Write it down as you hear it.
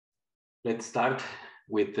Let's start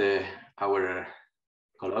with our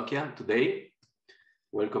colloquia today.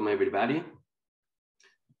 Welcome everybody.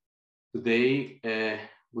 Today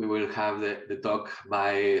we will have the talk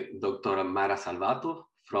by Dr. Mara Salvato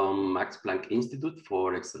from Max Planck Institute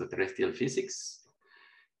for Extraterrestrial Physics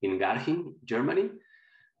in Garching, Germany.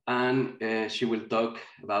 And she will talk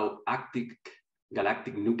about active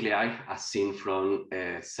galactic nuclei as seen from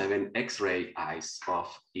 7 X-ray eyes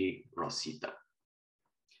of eROSITA.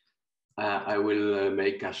 I will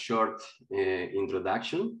make a short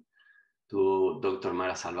introduction to Dr.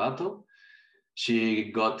 Mara Salvato.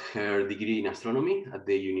 She got her degree in astronomy at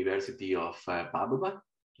the University of Padova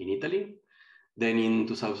in Italy. Then in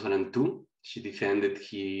 2002, she defended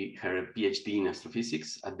her PhD in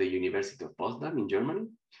astrophysics at the University of Potsdam in Germany.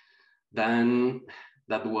 Then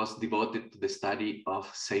that was devoted to the study of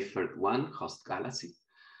Seyfert-1 host galaxy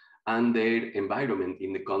and their environment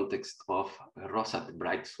in the context of eROSAT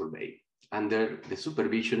bright survey under the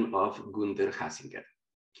supervision of Gunther Hasinger.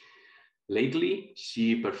 Lately,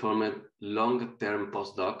 she performed long-term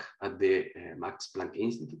postdoc at the Max Planck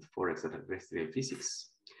Institute for Extraterrestrial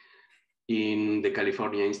Physics in the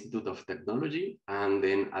California Institute of Technology and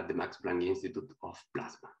then at the Max Planck Institute of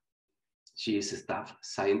Plasma. She is a staff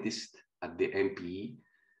scientist at the MPE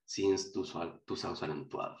since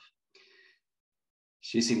 2012.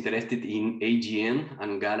 She's interested in AGN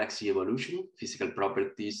and galaxy evolution, physical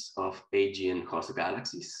properties of AGN host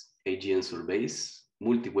galaxies, AGN surveys,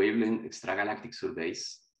 multi-wavelength extragalactic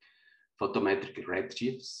surveys, photometric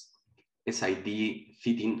redshifts, SID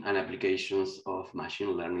fitting and applications of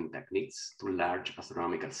machine learning techniques to large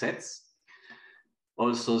astronomical sets.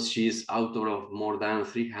 Also, she is author of more than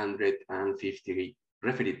 350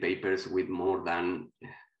 refereed papers with more than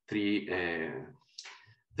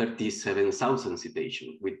 37,000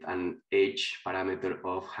 citations with an H parameter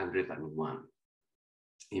of 101.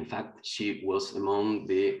 In fact, she was among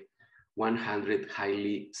the 100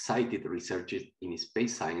 highly cited researchers in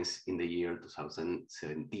space science in the year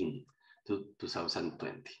 2017 to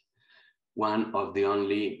 2020. One of the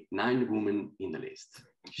only 9 women in the list.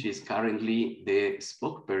 She is currently the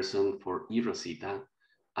spokesperson for eROSITA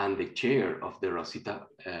and the chair of the eROSITA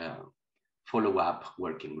follow-up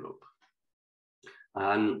working group.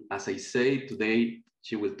 And as I say, today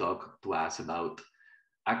she will talk to us about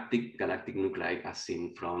active galactic nuclei as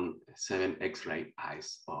seen from 7 X-ray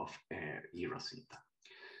eyes of eROSITA.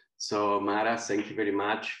 So Mara, thank you very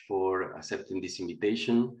much for accepting this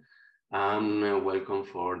invitation and welcome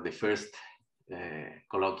for the first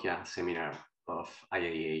colloquia seminar of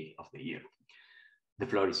IAA of the year. The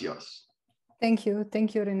floor is yours. Thank you,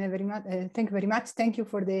 René, very much. Thank you very much. Thank you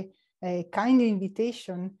for the kind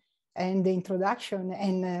invitation and the introduction,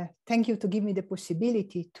 and thank you to give me the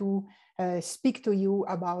possibility to speak to you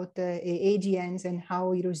about AGNs and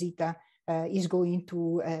how eROSITA is going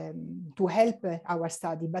to help our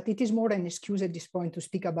study. But it is more an excuse at this point to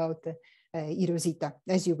speak about eROSITA,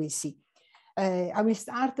 as you will see. I will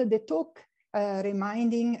start the talk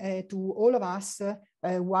reminding to all of us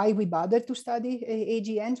why we bother to study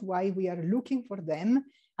AGNs, why we are looking for them.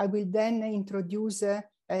 I will then introduce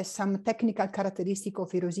some technical characteristics of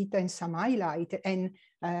eROSITA and some highlight, and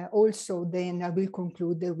also then I will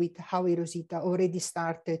conclude with how eROSITA already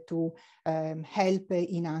started to help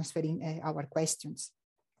in answering our questions.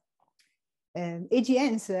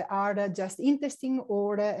 AGNs are just interesting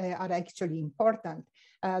or are actually important.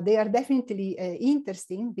 They are definitely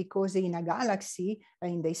interesting because in a galaxy,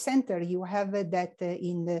 in the center, you have that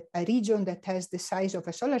in a region that has the size of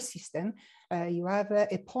a solar system, you have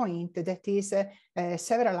a point that is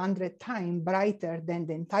several hundred times brighter than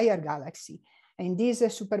the entire galaxy. And this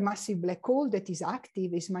supermassive black hole that is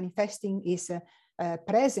active is manifesting its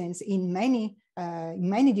presence in many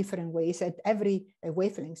different ways at every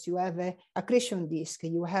wavelength. You have a accretion disk,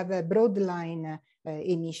 you have a broad line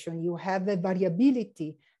emission, you have a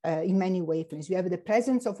variability in many wavelengths, you have the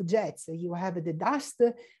presence of jets, you have the dust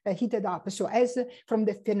heated up. So as from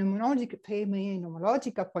the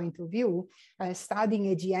phenomenological point of view,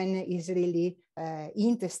 studying AGN is really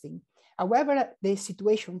interesting. However, the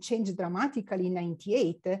situation changed dramatically in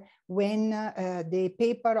 '98 when the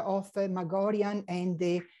paper of Magorian and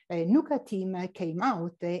the NUCA team came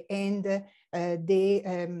out, and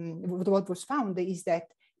what was found is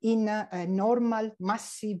that in normal,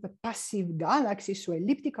 massive, passive galaxies, so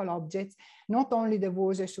elliptical objects, not only there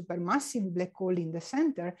was a supermassive black hole in the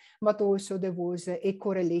center, but also there was a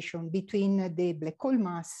correlation between the black hole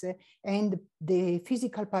mass and the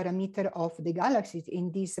physical parameter of the galaxies,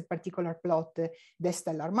 in this particular plot, the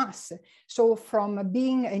stellar mass. So from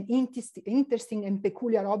being an interesting and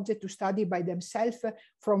peculiar object to study by themselves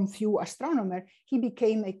from few astronomers, he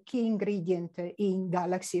became a key ingredient in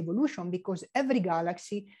galaxy evolution, because every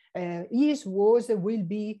galaxy is, was, will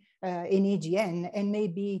be an AGN, and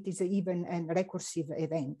maybe it is even a recursive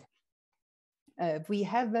event. We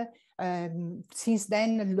have since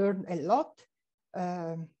then learned a lot.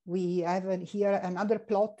 We have here another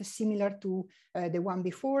plot similar to the one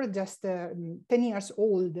before, just 10 years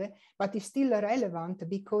old, but it's still relevant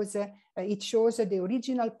because it shows the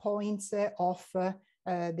original points of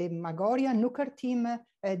the Magoria nuclear team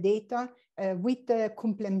data with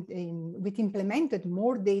implemented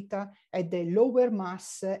more data at the lower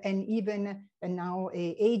mass, and even now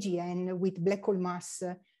AGN with black hole mass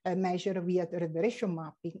measure via the regression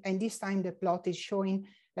mapping. And this time the plot is showing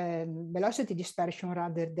velocity dispersion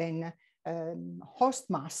rather than host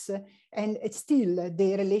mass, and it's still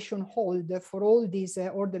the relation hold for all these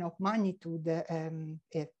order of magnitude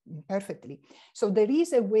perfectly. So there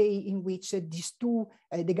is a way in which these two,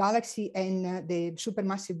 the galaxy and the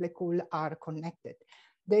supermassive black hole, are connected.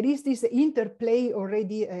 There is this interplay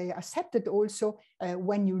already accepted also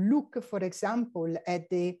when you look, for example, at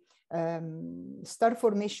the star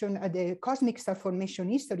formation, the cosmic star formation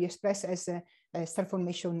history expressed as a star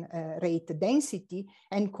formation rate density,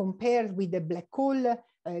 and compared with the black hole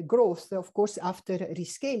growth, of course, after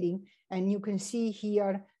rescaling. And you can see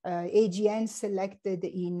here AGN selected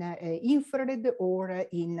in infrared or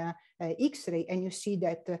in X-ray, and you see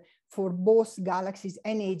that for both galaxies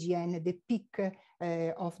and AGN, the peak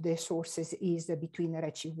of the sources is between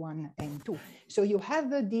redshift 1 and 2. So you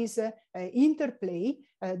have this interplay,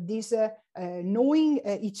 this knowing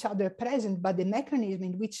each other present, but the mechanism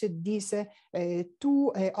in which these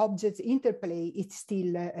two objects interplay, it's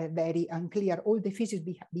still very unclear. All the physics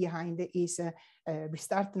behind is we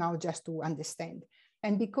start now just to understand.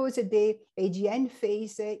 And because the AGN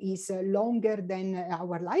phase is longer than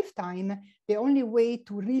our lifetime, the only way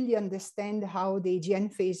to really understand how the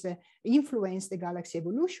AGN phase influenced the galaxy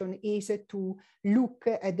evolution is to look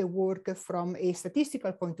at the work from a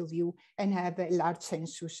statistical point of view and have a large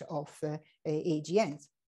census of AGNs.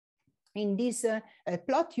 In this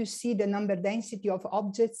plot, you see the number density of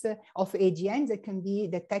objects of AGNs that can be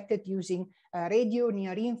detected using radio,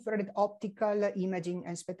 near-infrared, optical, imaging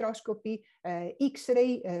and spectroscopy,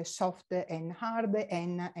 X-ray, soft and hard,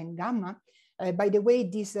 and gamma. By the way,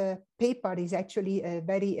 this paper is actually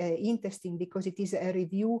very interesting because it is a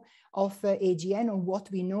review of AGN on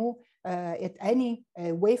what we know at any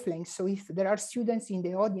wavelength. So if there are students in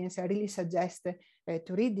the audience, I really suggest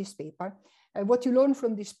to read this paper. What you learn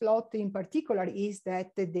from this plot in particular is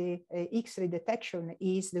that the X-ray detection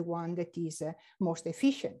is the one that is most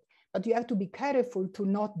efficient. But you have to be careful to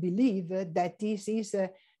not believe that this is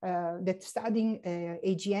that studying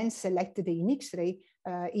AGN selected in X-ray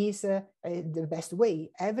is the best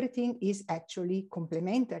way. Everything is actually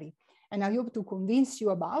complementary. And I hope to convince you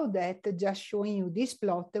about that, just showing you this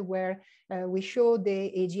plot where we show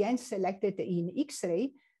the AGN selected in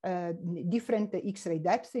X-ray, different X-ray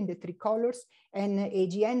depths in the three colors, and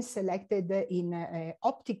AGN selected in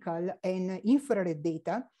optical and infrared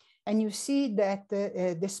data. And you see that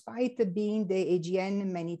despite being the AGN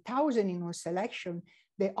many thousand in all selection,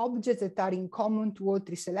 the objects that are in common to all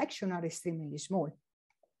three selection are extremely small.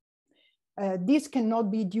 This cannot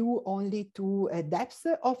be due only to depth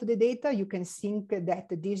of the data. You can think that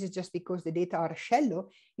this is just because the data are shallow.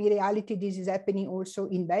 In reality, this is happening also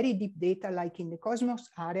in very deep data, like in the cosmos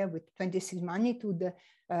area with 26 magnitude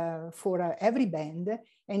for every band.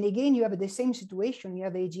 And again, you have the same situation. You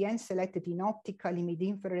have AGN selected in optical, in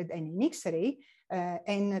mid-infrared, and in X-ray.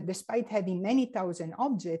 And despite having many thousand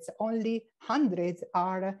objects, only hundreds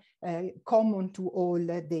are common to all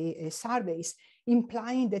the surveys,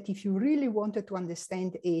 implying that if you really wanted to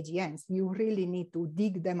understand AGNs, you really need to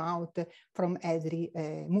dig them out from every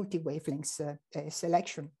multi-wavelengths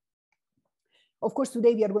selection. Of course,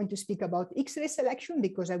 today we are going to speak about X-ray selection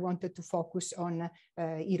because I wanted to focus on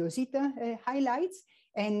eROSITA highlights.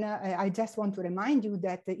 And I just want to remind you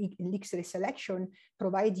that X-ray selection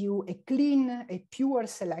provides you a clean, a pure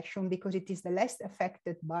selection because it is the less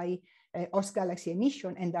affected by host galaxy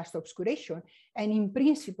emission and dust obscuration. And in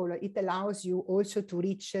principle, it allows you also to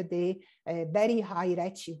reach the very high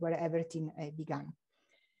redshift where everything began.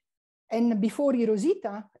 And before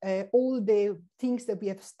eROSITA, all the things that we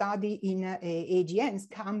have studied in AGNs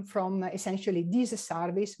come from essentially these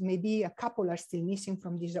surveys. Maybe a couple are still missing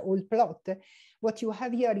from this old plot. What you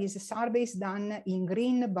have here is surveys done in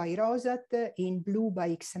green by eROSAT, in blue by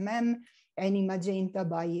XMM, and in magenta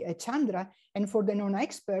by Chandra. And for the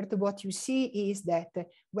non-expert, what you see is that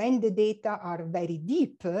when the data are very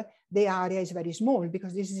deep, the area is very small,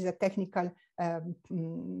 because this is a technical,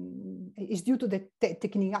 is due to the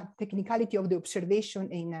technicality of the observation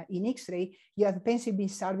in X-ray. You have pencil beam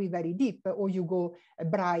survey very deep, or you go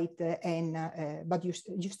bright, and but you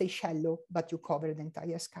stay shallow, but you cover the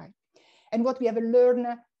entire sky. And what we have learned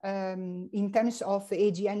in terms of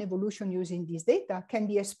AGN evolution using this data can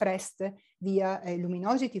be expressed via a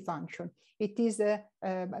luminosity function. It is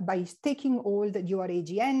by taking all your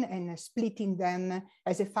AGN and splitting them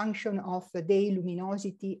as a function of the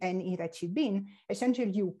luminosity and in redshift bin.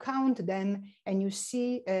 Essentially, you count them and you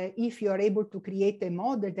see if you are able to create a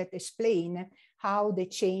model that explains how the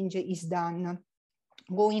change is done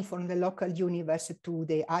going from the local universe to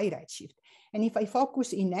the high redshift. And if I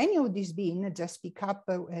focus in any of these bins, just pick up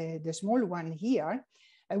the small one here,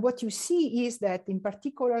 what you see is that in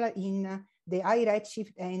particular in the high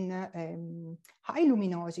redshift and high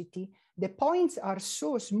luminosity, the points are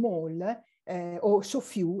so small or so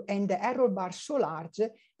few, and the error bar so large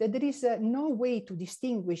that there is no way to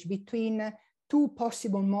distinguish between two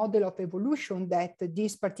possible models of evolution that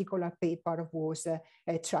this particular paper was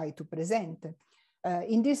tried to present.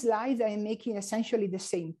 In this slide, I am making essentially the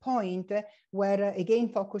same point, where again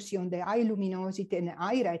focusing on the high luminosity and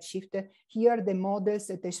high redshift. Here, the models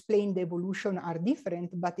that explain the evolution are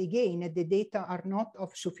different, but again, the data are not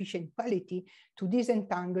of sufficient quality to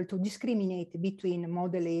disentangle, to discriminate between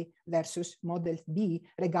model A versus model B,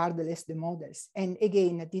 regardless the models. And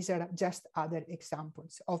again, these are just other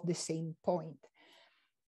examples of the same point.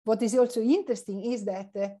 What is also interesting is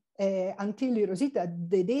that until eROSITA,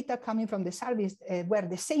 the data coming from the surveys were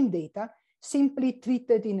the same data, simply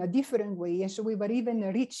treated in a different way. And so we were even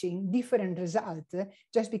reaching different results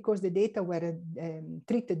just because the data were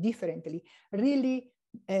treated differently, really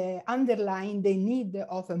underlying the need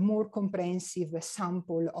of a more comprehensive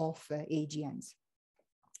sample of AGNs.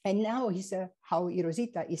 And now is how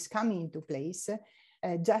eROSITA is coming into place.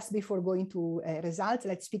 Just before going to results,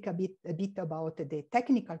 let's speak a bit about the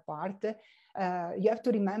technical part. You have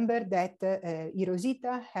to remember that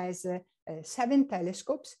eROSITA has 7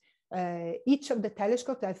 telescopes. Each of the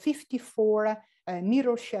telescopes have 54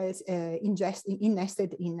 mirror shells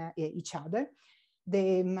nested in each other.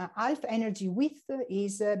 The half energy width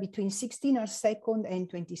is between 16 arcsecond and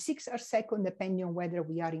 26 arcsecond, depending on whether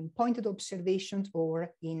we are in pointed observations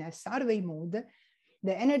or in a survey mode.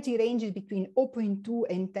 The energy range is between 0.2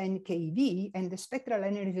 and 10 keV, and the spectral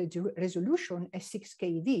energy resolution at 6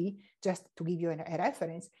 keV, just to give you a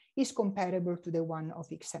reference, is comparable to the one of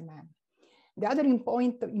XMM. The other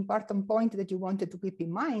important point that you wanted to keep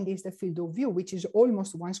in mind is the field of view, which is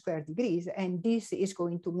almost 1 square degrees, and this is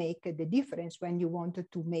going to make the difference when you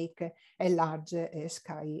wanted to make a large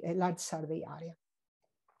a large survey area.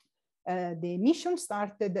 The mission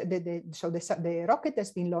started, the rocket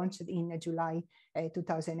has been launched in July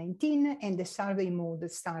 2019, and the survey mode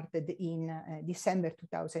started in December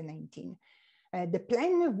 2019. The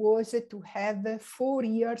plan was to have 4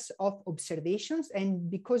 years of observations, and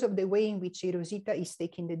because of the way in which eROSITA is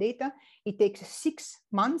taking the data, it takes 6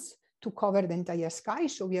 months to cover the entire sky.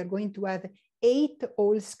 So we are going to have 8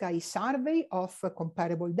 all-sky survey of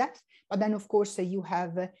comparable depth, but then of course you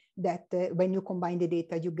have that when you combine the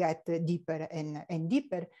data, you get deeper and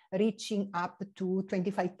deeper, reaching up to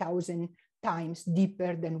 25,000 times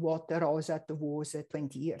deeper than what eROSAT was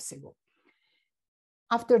 20 years ago.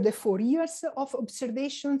 After the 4 years of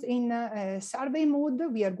observations in survey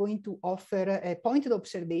mode, we are going to offer a pointed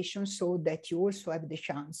observation so that you also have the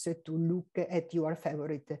chance to look at your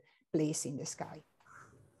favorite place in the sky.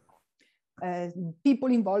 People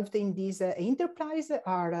involved in this enterprise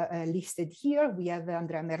are listed here. We have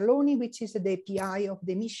Andrea Merloni, which is the PI of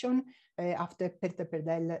the mission after Peter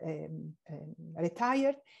Perdel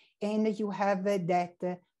retired. And you have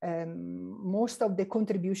that most of the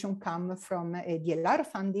contribution come from DLR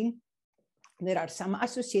funding. There are some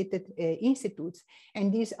associated institutes,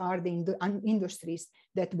 and these are the industries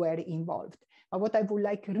that were involved. But what I would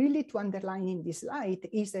like really to underline in this slide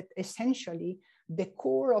is that essentially the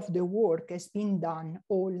core of the work has been done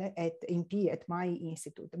all at MP, at my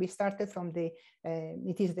institute. We started from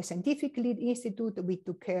it is the scientific lead institute. We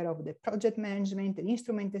took care of the project management, the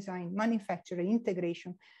instrument design, manufacturing,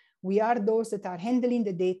 integration. We are those that are handling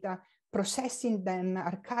the data, processing them,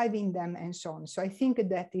 archiving them, and so on. So I think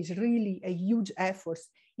that is really a huge effort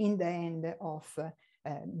in the end of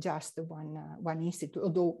just one institute,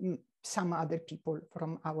 although some other people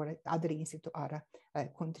from our other institute are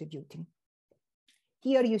contributing.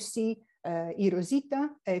 Here you see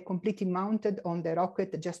eROSITA completely mounted on the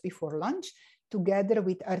rocket just before launch, together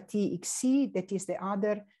with RT-XC, that is the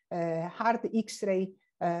other hard X-ray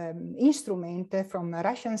instrument from the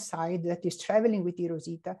Russian side that is traveling with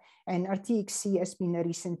eROSITA, and RT-XC has been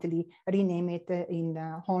recently renamed in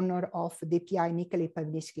honor of the PI Nikolai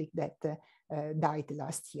Pavlitsky that died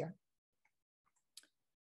last year.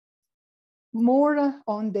 More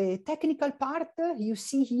on the technical part, you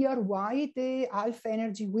see here why the alpha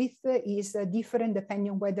energy width is different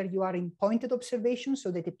depending on whether you are in pointed observation,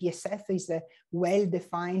 so that the PSF is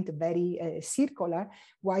well-defined, very circular,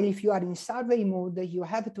 while if you are in survey mode, you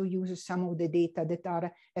have to use some of the data that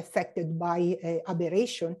are affected by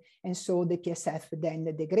aberration, and so the PSF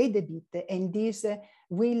then degrades a bit, and this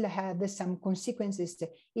will have some consequences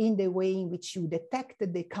in the way in which you detect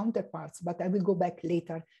the counterparts, but I will go back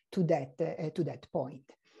later to that point.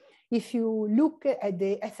 If you look at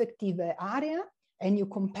the effective area and you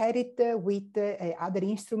compare it with other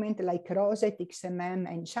instruments like ROSET,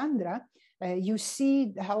 XMM, and Chandra, you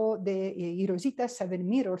see how the eROSITA 7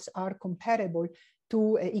 mirrors are comparable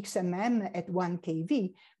to XMM at 1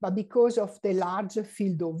 kV, but because of the large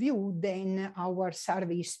field of view, then our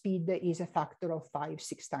survey speed is a factor of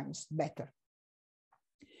 5-6 times better.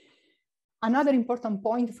 Another important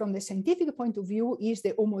point from the scientific point of view is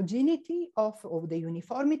the homogeneity of the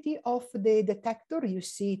uniformity of the detector. You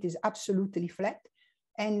see it is absolutely flat.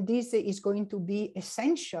 And this is going to be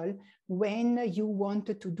essential when you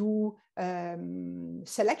want to do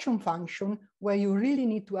selection function where you really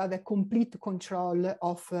need to have a complete control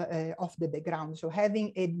of the background. So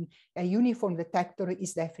having a uniform detector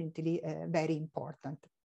is definitely very important.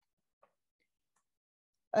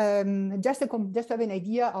 Just to have an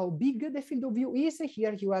idea how big the field of view is,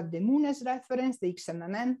 here you have the Moon as reference, the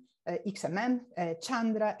XMM,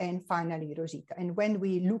 Chandra, and finally eROSITA. And when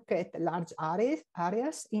we look at large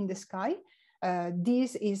areas in the sky,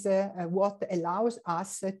 this is what allows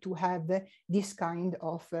us to have this kind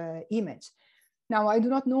of image. Now, I do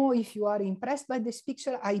not know if you are impressed by this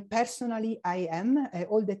picture. I am.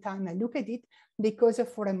 All the time I look at it, because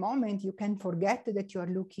for a moment you can forget that you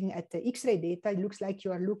are looking at the X-ray data. It looks like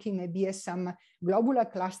you are looking maybe at some globular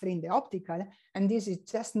cluster in the optical, and this is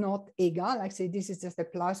just not a galaxy. This is just a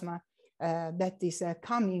plasma that is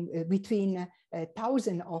coming between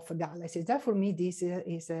thousands of galaxies. That for me, this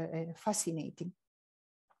is fascinating.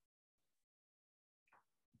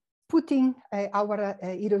 Putting our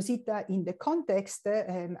eROSITA in the context,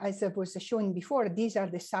 as I was showing before, these are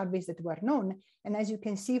the surveys that were known. And as you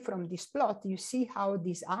can see from this plot, you see how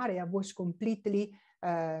this area was completely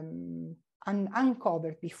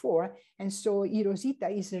uncovered before. And so eROSITA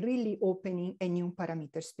is really opening a new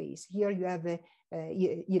parameter space. Here you have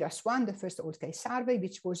ERAS-1, the first all-sky survey,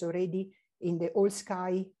 which was already in the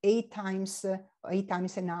all-sky 8 times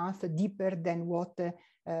and a half deeper than what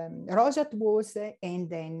ROSET was, and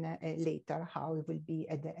then later how it will be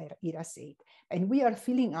at the ERAS-8. And we are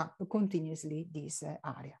filling up continuously this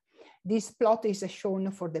area. This plot is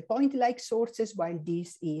shown for the point-like sources, while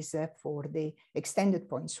this is for the extended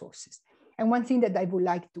point sources. And one thing that I would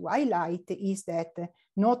like to highlight is that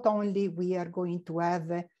not only we are going to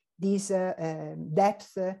have this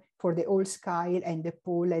depth for the whole sky and the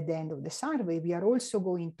pole at the end of the survey, we are also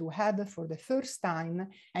going to have for the first time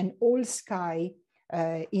an all sky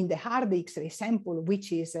in the hard X-ray sample,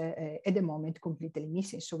 which is at the moment completely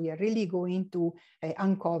missing. So we are really going to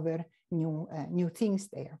uncover new things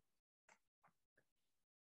there.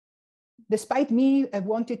 Despite me, I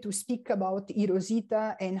wanted to speak about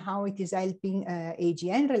eROSITA and how it is helping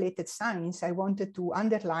AGN-related science, I wanted to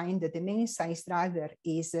underline that the main science driver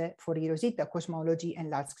is for eROSITA, cosmology and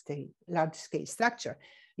large-scale structure.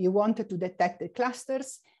 You wanted to detect the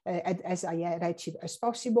clusters as high redshift as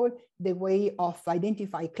possible. The way of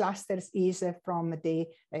identify clusters is from the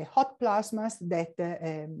hot plasmas that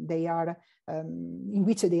they are in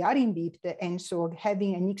which they are imbibbed, and so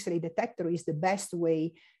having an X-ray detector is the best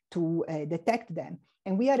way to detect them.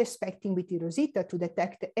 And we are expecting with eROSITA to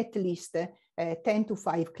detect at least 10 to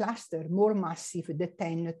 5 clusters, more massive than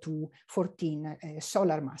 10 to 14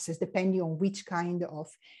 solar masses, depending on which kind of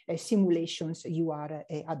simulations you are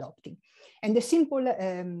adopting. And the simple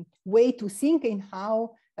way to think in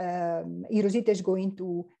how eROSITA is going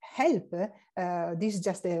to help, this is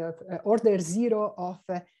just order 0 of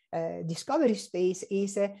discovery space,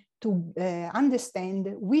 is to understand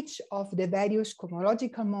which of the various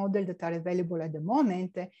cosmological models that are available at the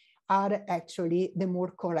moment are actually the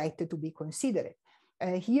more correct to be considered.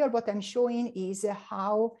 Here, what I'm showing is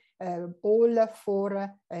how all four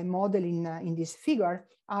models in this figure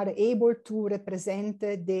are able to represent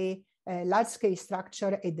the large-scale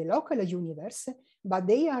structure at the local universe, but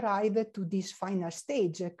they arrive to this final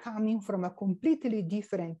stage coming from a completely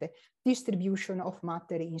different distribution of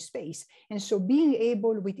matter in space. And so being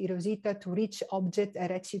able with eROSITA to reach object a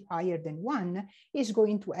redshift higher than 1 is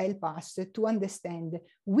going to help us to understand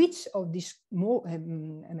which of these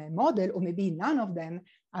model, or maybe none of them,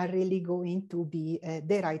 are really going to be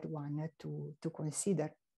the right one to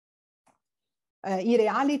consider. In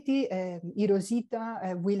reality,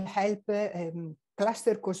 eROSITA will help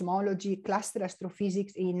cluster cosmology, cluster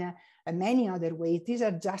astrophysics in many other ways. These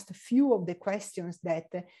are just a few of the questions that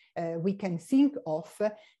we can think of.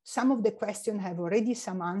 Some of the questions have already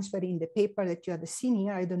some answer in the paper that you have seen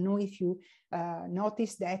here. I don't know if you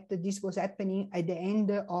noticed that this was happening at the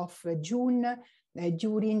end of June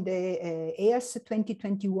during the EAS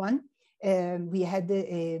 2021. We had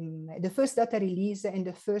the first data release and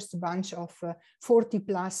the first bunch of 40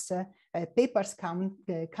 plus papers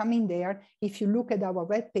coming there. If you look at our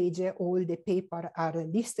webpage, all the papers are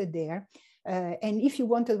listed there. And if you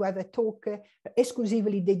want to have a talk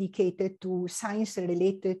exclusively dedicated to science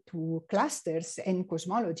related to clusters and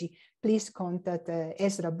cosmology, please contact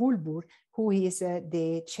Ezra Bulbur, who is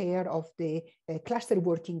the chair of the cluster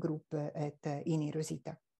working group in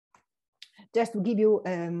eROSITA. Just to give you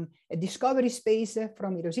a discovery space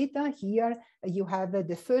from eROSITA, here you have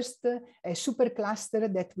the first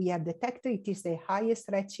supercluster that we have detected. It is the highest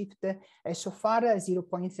redshift so far,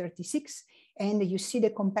 0.36. And you see the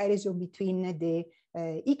comparison between the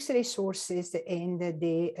X-ray sources and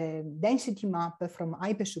the density map from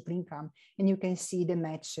HyperSuperInCam. And you can see the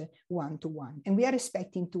match 1-to-1. And we are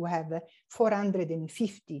expecting to have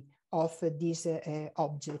 450 of these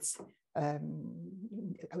objects at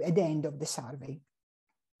the end of the survey.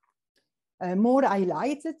 More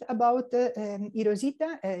highlights about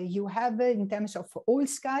eROSITA, you have in terms of all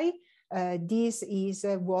sky, this is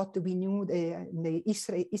what we knew the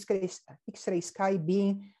X-ray sky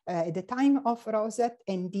being at the time of ROSAT,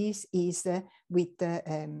 and this is with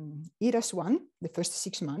ERAS-1, the first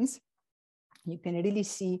 6 months. You can really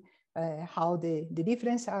see how the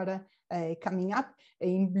difference are coming up.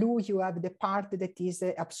 In blue, you have the part that is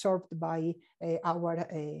absorbed by our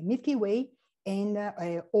Milky Way, and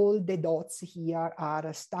all the dots here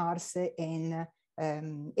are stars and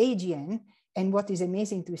AGN. And what is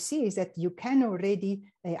amazing to see is that you can already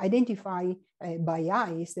identify by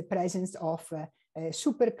eyes the presence of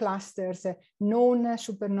superclusters, known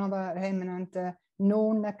supernova remnant,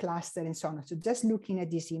 known cluster, and so on. So just looking at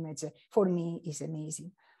this image for me is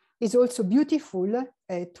amazing. It's also beautiful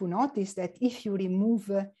to notice that if you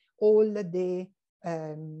remove all the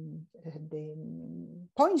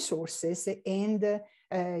point sources and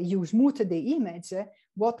you smooth the image,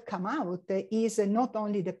 what come out is not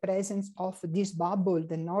only the presence of this bubble,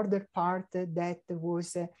 the northern part that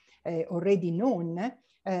was already known,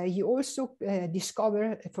 you also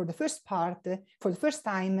discover for the first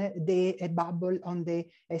time, the bubble on the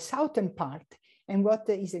southern part. And what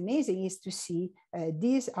is amazing is to see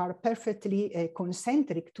these are perfectly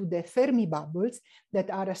concentric to the Fermi bubbles that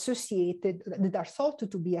are associated, that are thought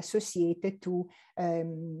to be associated to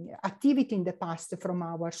activity in the past from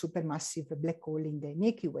our supermassive black hole in the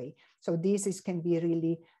Milky Way. So this can be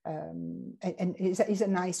really, and is a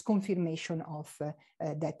nice confirmation of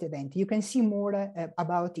that event. You can see more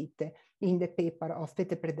about it in the paper of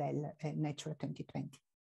Peter Predel, Nature 2020.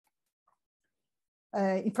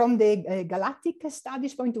 From the galactic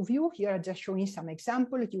studies point of view, here I'm just showing some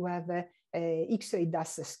examples. You have X-ray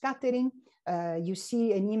dust scattering. You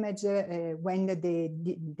see an image when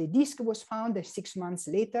the disk was found 6 months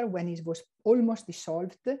later, when it was almost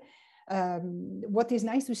dissolved. What is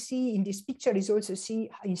nice to see in this picture is also see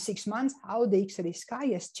in 6 months how the X-ray sky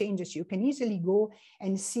has changed. You can easily go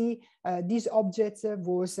and see this object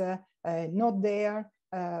was not there.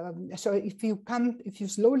 So if you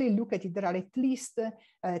slowly look at it, there are at least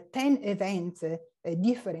 10 events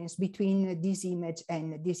difference between this image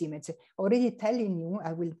and this image. Already telling you,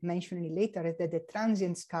 I will mention it later, that the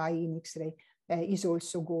transient sky in X-ray is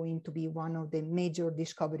also going to be one of the major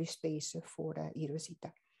discovery space for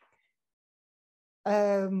eROSITA.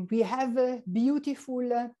 We have a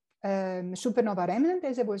beautiful supernova remnant,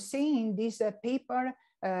 as I was saying in this paper.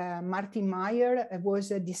 Martin Meyer was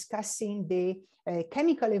discussing the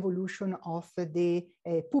chemical evolution of the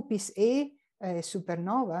Puppis A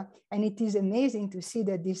supernova, and it is amazing to see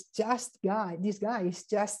that this guy is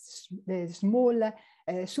just the small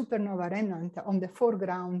supernova remnant on the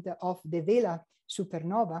foreground of the Vela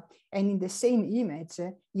supernova, and in the same image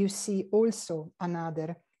you see also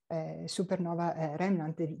another supernova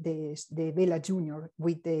remnant, the Vela Junior,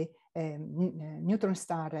 with the neutron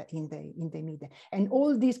star in the middle. And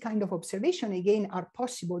all these kind of observations again are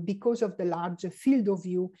possible because of the large field of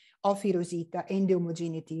view of eROSITA and the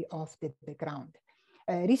homogeneity of the background.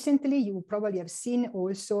 Recently, you probably have seen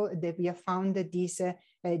also that we have found this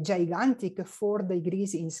gigantic 4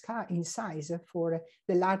 degrees in size for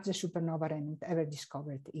the largest supernova remnant ever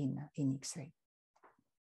discovered in X-ray.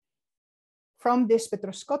 From the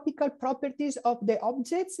spectroscopical properties of the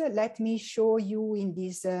objects, let me show you in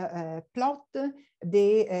this plot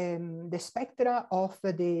the spectra of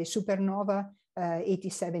the supernova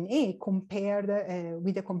 87A compared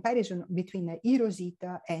with a comparison between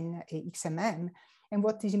eROSITA and XMM. And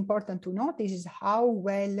what is important to notice is how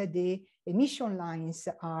well the emission lines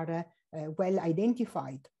are well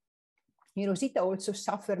identified. eROSITA also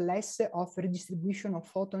suffer less of redistribution of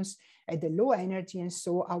photons at the low energy, and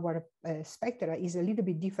so our spectra is a little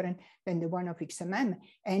bit different than the one of XMM.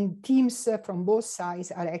 And teams from both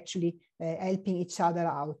sides are actually helping each other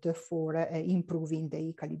out for improving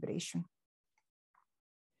the calibration.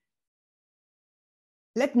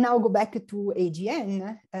 Let's now go back to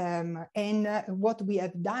AGN, and what we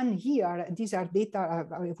have done here, these are data,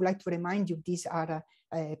 I would like to remind you, these are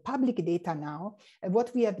public data now.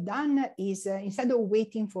 What we have done is instead of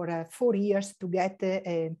waiting for 4 years to get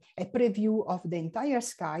a preview of the entire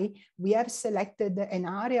sky, we have selected an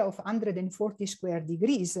area of 140 square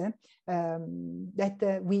degrees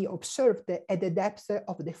that we observed at the depth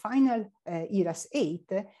of the final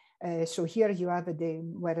ERAS-8. So here you have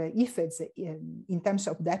where IFEDS in terms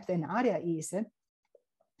of depth and area is,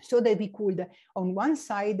 so that we could on one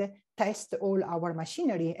side test all our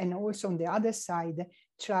machinery, and also on the other side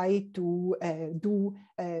try to do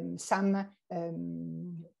some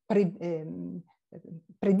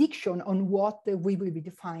prediction on what we will be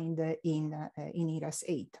defined in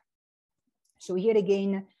ERAS-8. So here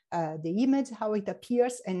again, the image, how it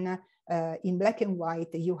appears, and in black and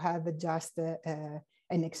white, you have just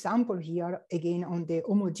an example here, again, on the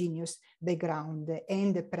homogeneous background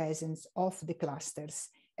and the presence of the clusters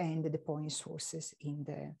and the point sources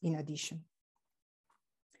in addition.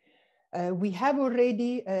 We have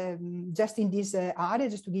already, just in this area,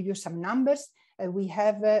 just to give you some numbers, we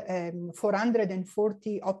have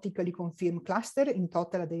 440 optically confirmed clusters. In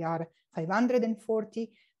total, they are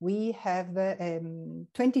 540. We have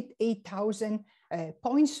 28,000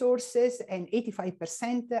 point sources, and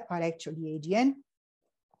 85% are actually AGN.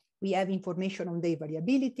 We have information on the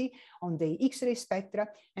variability, on the X-ray spectra,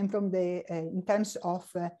 and from the, in terms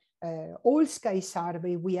of all sky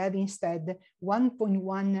survey, we have instead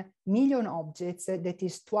 1.1 million objects. That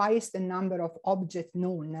is twice the number of objects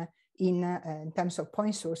known in terms of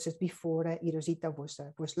point sources before eROSITA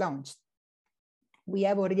was launched. We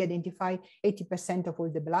have already identified 80% of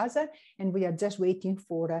all the blazar, and we are just waiting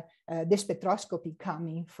for the spectroscopy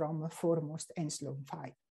coming from Foremost and Sloan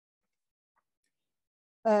 5.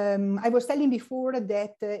 I was telling before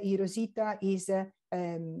that eROSITA is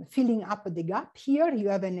filling up the gap. Here you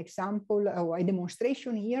have an example or a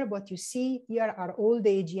demonstration here. What you see here are all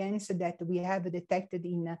the AGNs that we have detected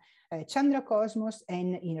in Chandra Cosmos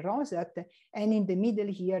and in ROSAT, and in the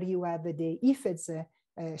middle here you have the IFEDS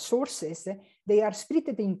sources. They are split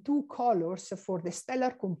in 2 colors for the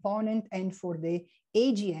stellar component and for the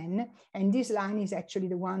AGN, and this line is actually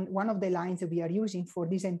the one of the lines that we are using for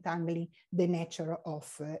disentangling the nature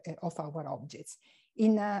of our objects.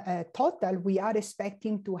 In total, we are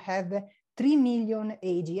expecting to have 3 million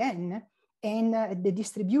AGN, and the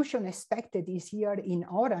distribution expected is here in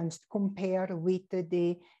orange compared with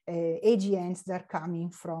the AGNs that are coming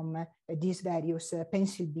from these various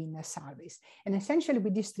pencil beam surveys. And essentially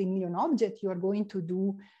with these 3 million objects, you are going to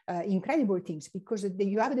do incredible things, because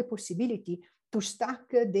you have the possibility to stack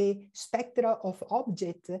the spectra of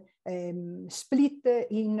objects split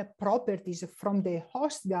in properties from the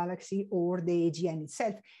host galaxy or the AGN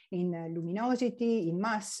itself, in luminosity, in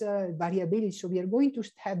mass, variability. So we are going to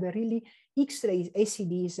have really X-ray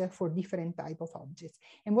ACDs for different type of objects.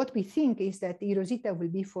 And what we think is that eROSITA will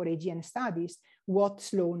be for AGN studies what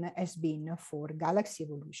Sloan has been for galaxy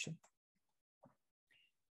evolution.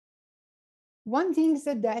 One thing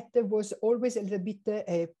that was always a little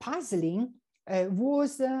bit puzzling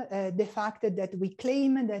was the fact that we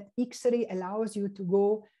claim that X-ray allows you to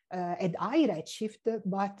go at high redshift,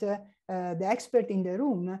 but the expert in the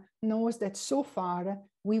room knows that so far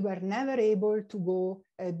we were never able to go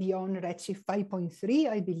beyond redshift 5.3,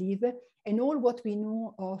 I believe, and all what we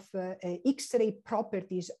know of X-ray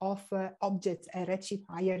properties of objects at redshift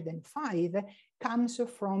higher than 5 comes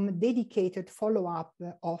from dedicated follow-up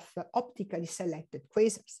of optically selected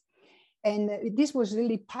quasars. And this was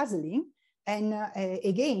really puzzling. And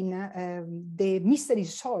again, the mystery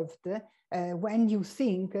is solved when you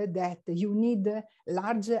think that you need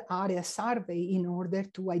large area survey in order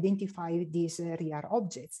to identify these rare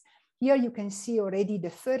objects. Here you can see already the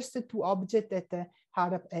first 2 objects that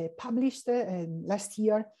are published last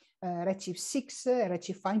year, redshift 6,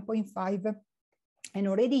 redshift 5.5. And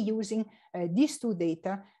already using these 2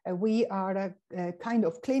 data, we are kind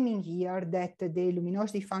of claiming here that the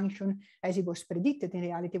luminosity function, as it was predicted in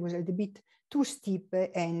reality, was a little bit too steep,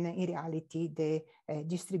 and in reality, the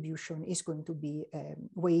distribution is going to be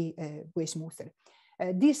way smoother.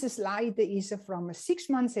 This slide is from 6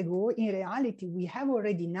 months ago. In reality, we have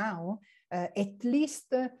already now at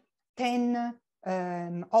least 10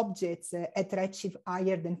 objects at redshift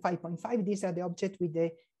higher than 5.5. These are the objects with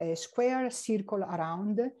the square circle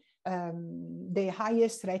around. The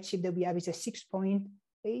highest redshift that we have is a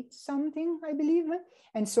 6.8 something, I believe.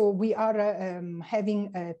 And so we are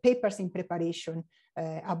having papers in preparation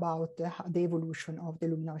about the evolution of the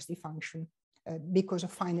luminosity function because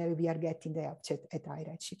finally we are getting the object at high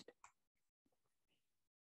redshift.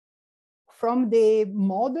 From the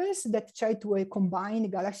models that try to combine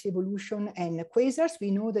galaxy evolution and quasars,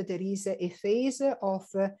 we know that there is a phase of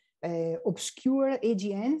obscure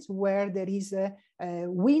AGNs where there is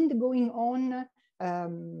wind going on,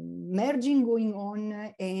 merging going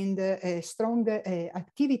on, and strong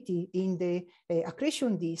activity in the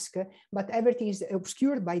accretion disk, but everything is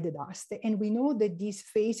obscured by the dust. And we know that this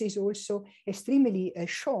phase is also extremely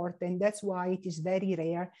short, and that's why it is very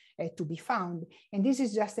rare to be found. And this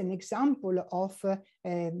is just an example of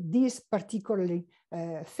this particular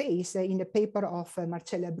phase in the paper of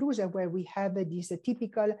Marcella Brusa, where we have these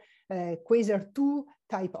typical quasar 2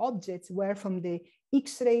 type objects, where from the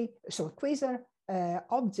X-ray, so quasar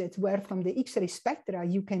objects where from the X-ray spectra,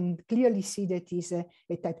 you can clearly see that is a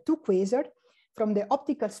type 2 quasar. From the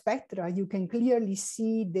optical spectra, you can clearly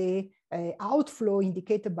see the outflow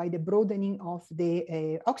indicated by the broadening of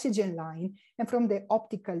the oxygen line. And from the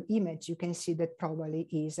optical image, you can see that probably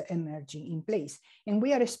is emerging in place. And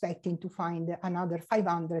we are expecting to find another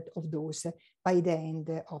 500 of those by the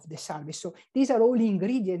end of the survey. So these are all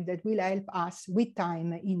ingredients that will help us with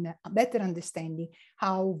time in better understanding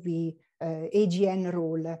how the AGN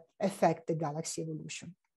role affect the galaxy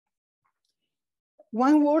evolution.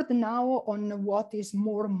 One word now on what is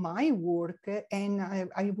more my work, and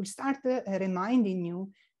I will start reminding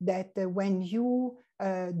you that when you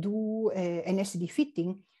do an SD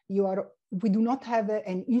fitting, we do not have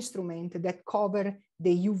an instrument that cover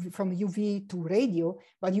the UV from UV to radio,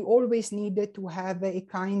 but you always need to have a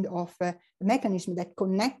kind of mechanism that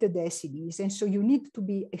connected the SEDs. And so you need to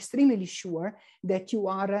be extremely sure that you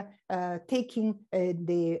are taking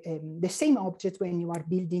the same object when you are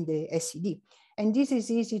building the SED. And this is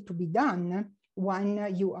easy to be done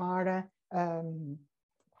when you are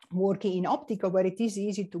working in optical, where it is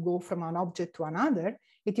easy to go from an object to another.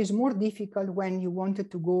 It is more difficult when you wanted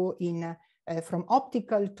to go in from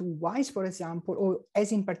optical to WISE, for example, or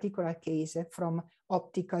as in particular case, from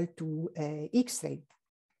optical to X-ray.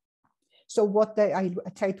 So what I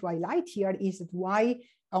try to highlight here is why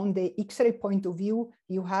on the X-ray point of view,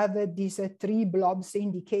 you have these 3 blobs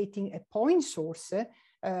indicating a point source.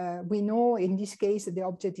 We know in this case, the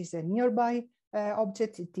object is a nearby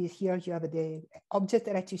object. It is here you have the object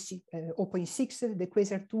at 0.6, the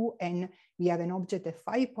quasar 2, and we have an object at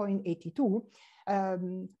 5.82.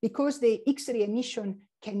 Because the X-ray emission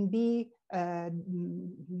can be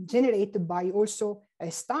generated by also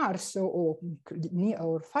stars or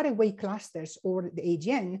faraway clusters or the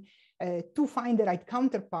AGN, to find the right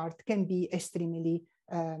counterpart can be extremely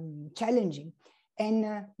challenging.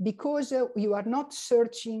 And because you are not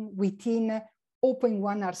searching within 0.1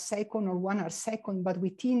 arcsecond or 1 arcsecond, but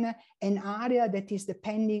within an area that is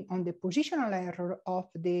depending on the positional error of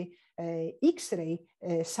the X-ray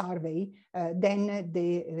survey, then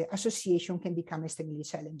the association can become extremely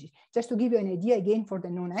challenging. Just to give you an idea, again, for the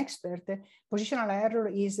non-expert, positional error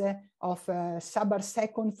is of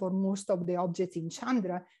sub-arsecond for most of the objects in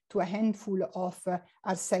Chandra to a handful of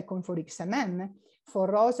arsecond for XMM. For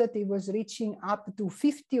Rosette, it was reaching up to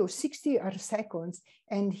 50 or 60 arcseconds.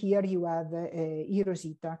 And here you have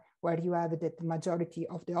eROSITA, where you have that the majority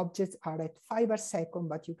of the objects are at 5 arcseconds,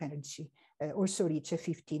 but you can reach also reach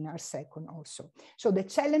 15 arc-second also. So the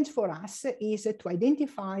challenge for us is to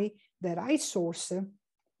identify the right source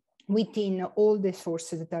within all the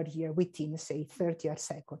sources that are here within, say, 30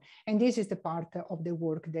 arc-second. And this is the part of the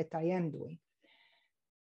work that I am doing.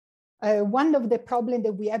 One of the problems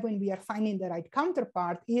that we have when we are finding the right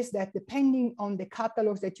counterpart is that depending on the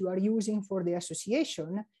catalogs that you are using for the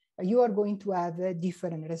association, you are going to have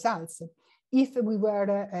different results. If we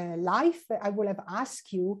were live, I would have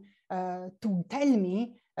asked you to tell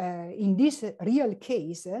me in this real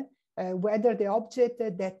case whether the object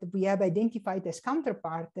that we have identified as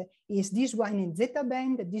counterpart is this one in zeta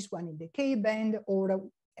band, this one in the K band, or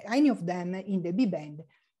any of them in the B band.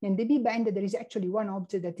 In the B band, there is actually one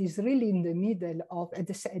object that is really in the middle of, at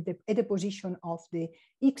the position of the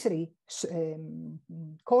X-ray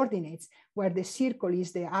coordinates, where the circle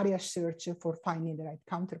is the area search for finding the right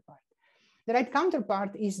counterpart. The right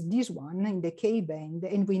counterpart is this one in the K band,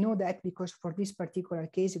 and we know that because for this particular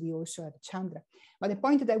case, we also have Chandra. But the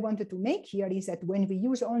point that I wanted to make here is that when we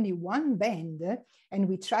use only one band and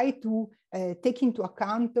we try to take into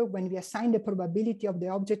account when we assign the probability of the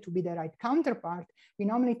object to be the right counterpart, we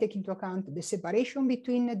normally take into account the separation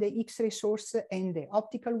between the X-ray source and the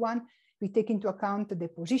optical one. We take into account the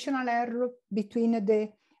positional error between the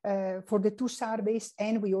for the two surveys,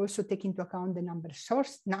 and we also take into account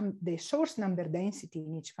the source number density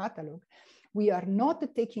in each catalog. We are not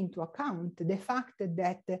taking into account the fact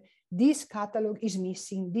that this catalog is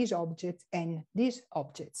missing these objects and these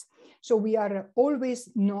objects. So we are always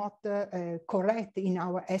not correct in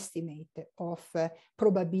our estimate of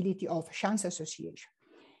probability of chance association.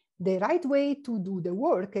 The right way to do the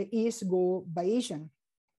work is go Bayesian.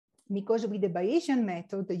 Because with the Bayesian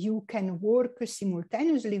method, you can work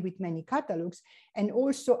simultaneously with many catalogs and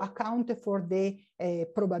also account for the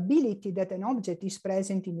probability that an object is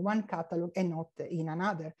present in one catalog and not in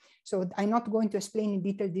another. So I'm not going to explain in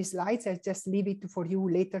detail these slides. I'll just leave it for you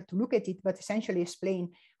later to look at it, but essentially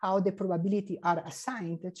explain how the probability are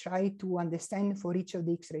assigned, try to understand for each of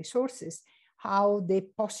the X-ray sources, how all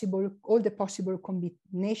the possible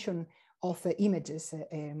combination of images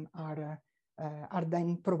are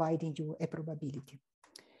then providing you a probability.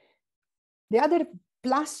 The other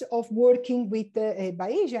plus of working with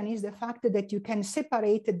Bayesian is the fact that you can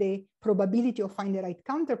separate the probability of finding the right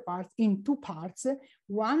counterpart in two parts.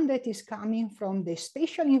 One that is coming from the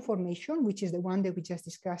spatial information, which is the one that we just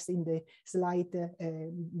discussed in the slide,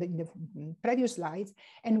 in the previous slides,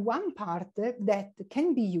 and one part that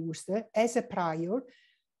can be used as a prior,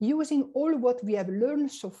 using all what we have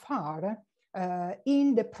learned so far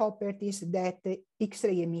in the properties that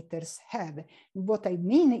X-ray emitters have. What I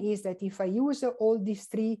mean is that if I use all these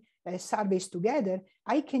three surveys together,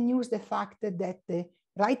 I can use the fact that the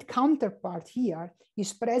right counterpart here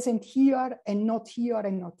is present here and not here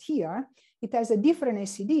and not here. It has a different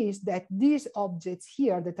SCDs that these objects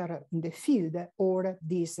here that are in the field or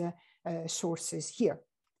these sources here.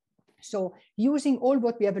 So using all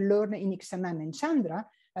what we have learned in XMM and Chandra,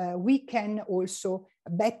 we can also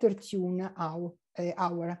better tune our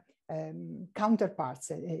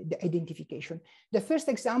counterparts identification. The first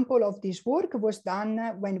example of this work was done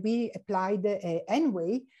when we applied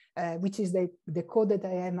N-way, which is the code that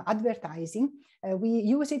I am advertising. We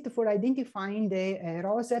use it for identifying the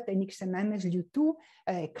eROSITA and XMM-SLU2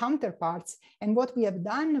 counterparts. And what we have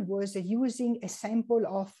done was using a sample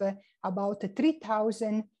of about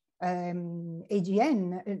 3,000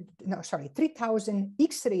 3,000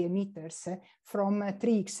 X-ray emitters from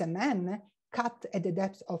 3XMM cut at the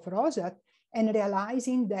depth of ROSAT, and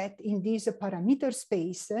realizing that in this parameter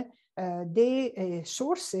space, the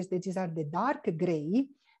sources, that is are the dark gray,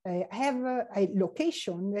 have a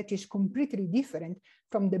location that is completely different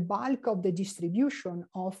from the bulk of the distribution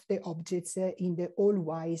of the objects in the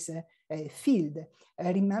all-wise field.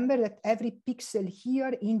 Remember that every pixel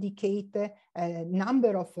here indicates a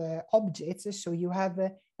number of objects. So you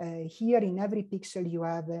have here in every pixel, you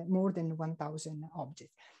have more than 1,000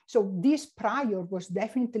 objects. So this prior was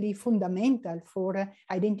definitely fundamental for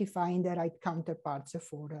identifying the right counterparts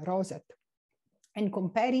for ROSAT. And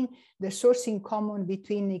comparing the source in common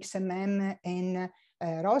between XMM and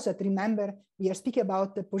ROSAT, remember, we are speaking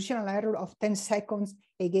about the positional error of 10 seconds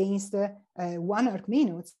against 1 arc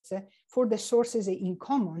minutes. For the sources in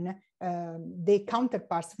common, the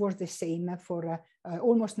counterparts was the same for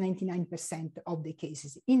almost 99% of the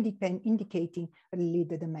cases, indicating really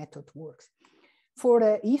that the method works. For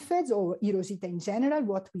IFEDs or eROSITA in general,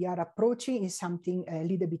 what we are approaching is something a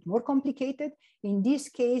little bit more complicated. In this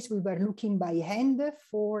case, we were looking by hand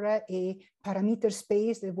for a parameter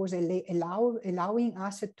space that was allowing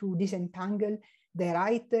us to disentangle the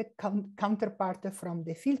right counterpart from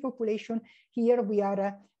the field population. Here we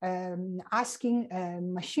are asking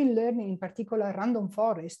machine learning, in particular random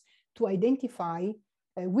forest, to identify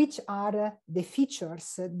which are the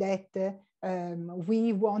features that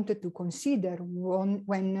we wanted to consider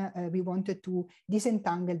when we wanted to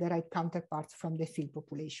disentangle the right counterparts from the field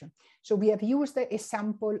population. So we have used a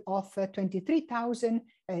sample of 23,000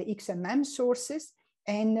 XMM sources,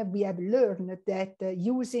 and we have learned that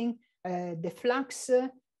using the flux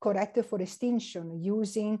corrected for extinction,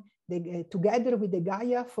 using together with the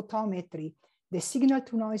Gaia photometry, the signal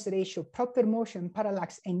to noise ratio, proper motion,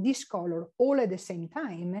 parallax, and discolor all at the same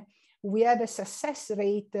time, we have a success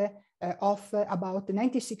rate of about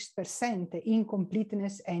 96% in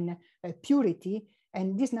completeness and purity.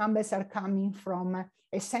 And these numbers are coming from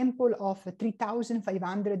a sample of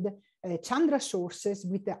 3,500 Chandra sources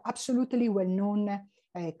with absolutely well-known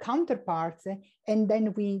counterparts. And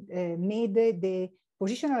then we made the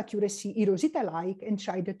positional accuracy eROSITA-like and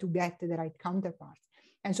tried to get the right counterparts.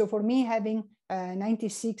 And so for me, having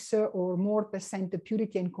 96 or more %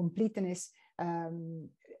 purity and completeness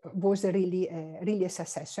was really a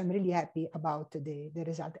success. So I'm really happy about the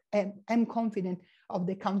result. And I'm confident of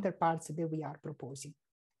the counterparts that we are proposing.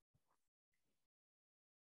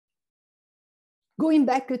 Going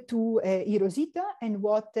back to eROSITA and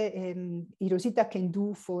what eROSITA can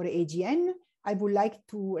do for AGN, I would like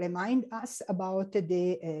to remind us about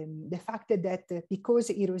the fact that because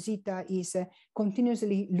eROSITA is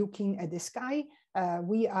continuously looking at the sky,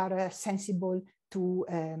 we are sensitive to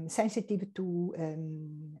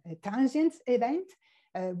transient event.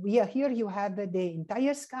 Here you have the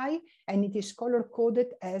entire sky, and it is color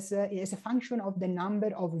coded as a function of the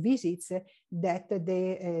number of visits that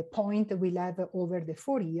the point will have over the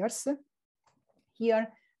 4 years.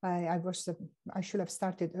 Here, I should have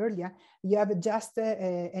started earlier. You have just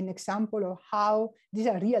an example of how, these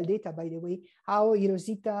are real data, by the way, how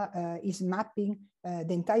eROSITA is mapping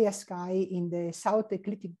the entire sky in the south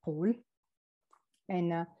ecliptic pole.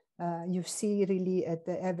 And you see really at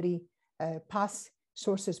every pass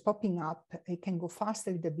sources popping up, it can go faster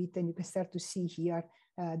a little bit, and you can start to see here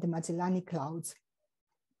the Magellanic Clouds.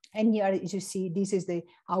 And here, as you see, this is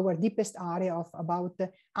our deepest area of about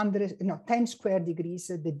 10 square degrees,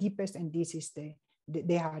 the deepest, and this is the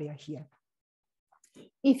area here.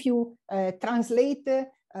 If you translate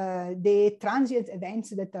the transient events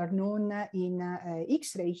that are known in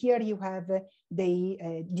X-ray, here you have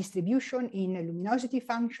the distribution in luminosity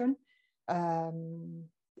function,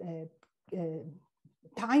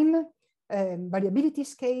 time, variability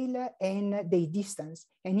scale, and the distance.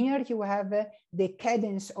 And here you have the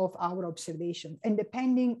cadence of our observation. And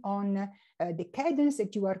depending on the cadence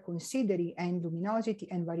that you are considering, and luminosity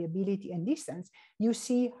and variability and distance, you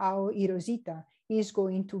see how eROSITA is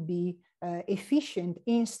going to be efficient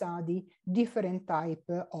in study different type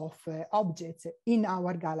of objects in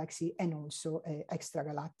our galaxy and also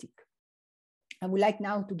extragalactic. I would like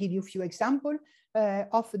now to give you a few examples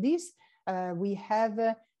of this. We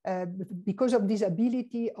have because of this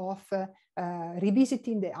ability of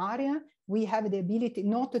revisiting the area, we have the ability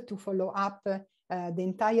not to follow up the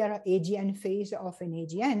entire AGN phase of an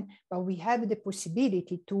AGN, but we have the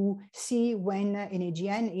possibility to see when an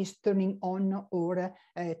AGN is turning on or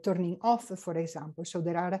turning off, for example. So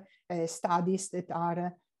there are studies that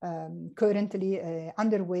are currently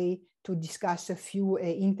underway to discuss a few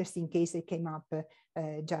interesting cases that came up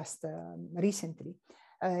just recently.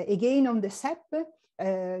 Again, on the SEP,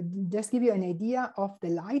 just give you an idea of the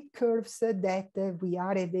light curves that we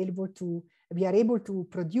are able to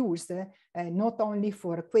produce, not only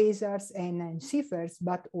for quasars and CIFARs,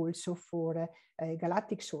 but also for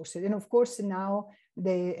galactic sources. And of course, now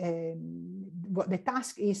the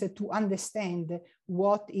task is to understand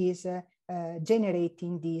what is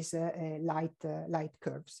generating these light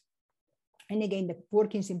curves. And again, the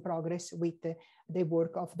work is in progress with the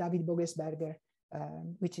work of David Vogelsberger,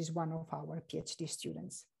 which is one of our PhD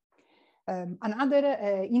students.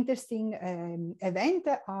 Another interesting event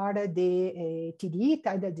are the TDE,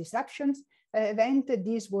 tidal disruptions event.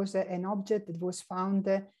 This was an object that was found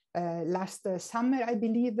last summer, I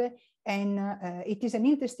believe, and it is an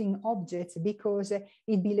interesting object because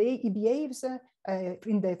it behaves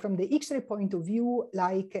from the X-ray point of view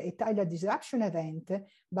like a tidal disruption event,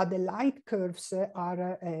 but the light curves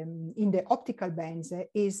are in the optical bands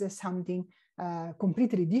is something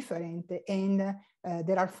completely different, and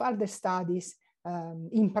there are further studies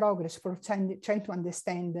in progress for trying to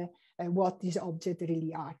understand what these objects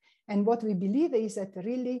really are. And what we believe is that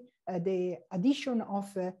really the addition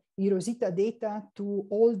of eROSITA data to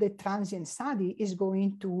all the transient study is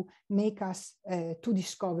going to make us to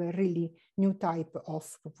discover really new type of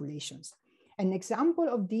populations. An example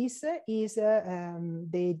of this is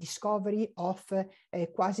the discovery of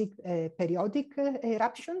quasi-periodic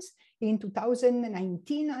eruptions. In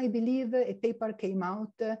 2019, I believe, a paper came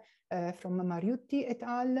out from Mariutti et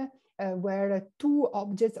al., where 2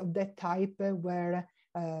 objects of that type were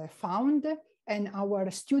found. And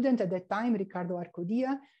our student at that time, Ricardo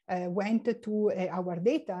Arcodia, went to our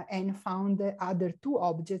data and found other 2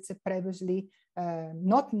 objects previously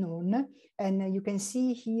not known. And you can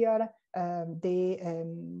see here,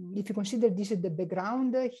 if you consider this is the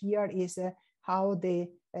background, here is how the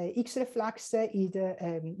X-ray flux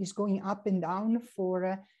is going up and down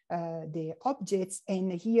for the objects.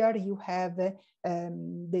 And here you have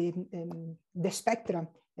the spectrum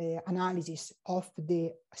analysis of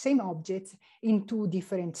the same objects in 2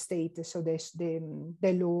 different states. So there's the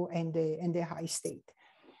low and the high state.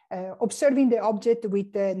 Observing the object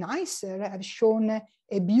with NICER, I've shown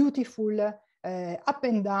a beautiful up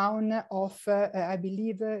and down of, I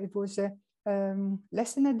believe it was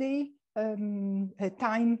less than a day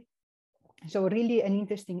time. So really an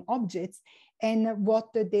interesting object. And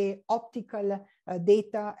what the optical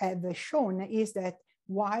data have shown is that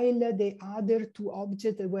while the other 2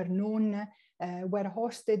 objects that were known were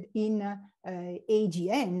hosted in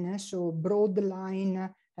AGN, so broad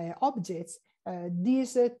line objects,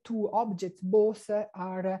 these 2 objects both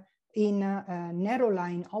are in narrow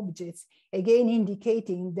line objects, again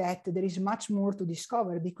indicating that there is much more to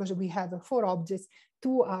discover, because we have 4 objects,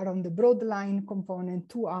 2 are on the broad line component,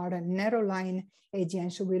 2 are narrow line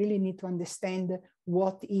AGN. So we really need to understand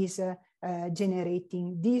what is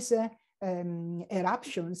generating these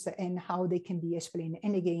eruptions and how they can be explained.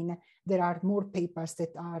 And again, there are more papers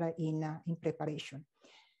that are in preparation.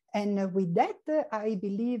 And with that, I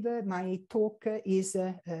believe my talk is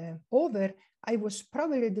over. I was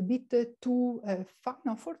probably a bit too far,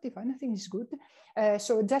 no, 45, I think it's good.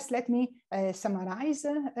 So just let me summarize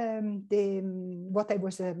what I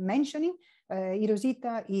was mentioning.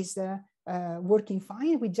 eROSITA is working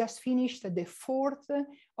fine. We just finished the 4th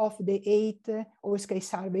of the 8 all-sky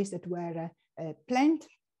surveys that were planned.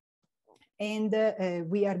 And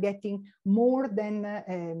we are getting more than,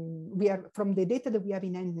 from the data that we have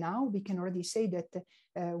in hand now, we can already say that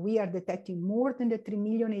we are detecting more than the 3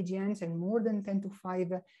 million AGNs and more than 10 to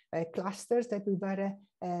 5 clusters that we were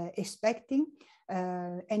expecting.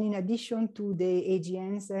 And in addition to the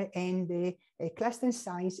AGNs and the cluster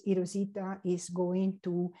size, eROSITA is going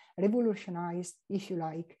to revolutionize, if you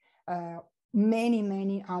like,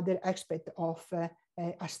 many other aspects of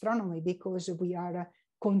astronomy, because we are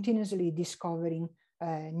continuously discovering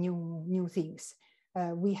new things.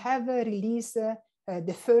 We have released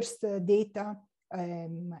the first data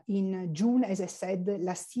in June, as I said,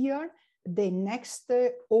 last year. The next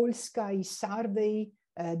all-sky survey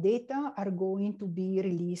data are going to be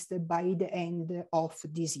released by the end of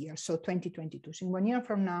this year, so 2022. So in 1 year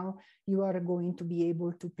from now, you are going to be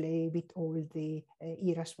able to play with all the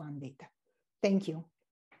ERAS-1 data. Thank you.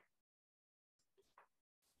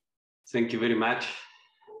 Thank you very much,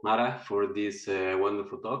 Mara, for this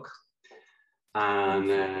wonderful talk.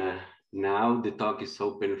 And now the talk is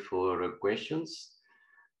open for questions.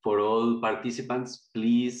 For all participants,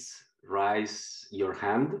 please raise your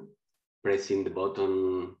hand, pressing the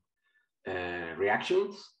button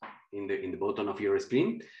reactions in the bottom of your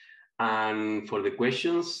screen. And for the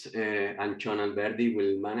questions, Anchon Alberdi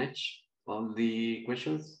will manage all the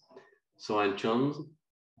questions. So Anchon,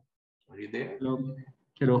 are you there? Hello.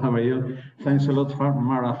 Hello, how are you? Thanks a lot,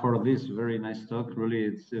 Mara, for this very nice talk. Really,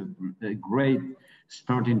 it's a great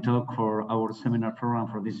starting talk for our seminar program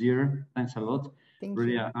for this year. Thanks a lot.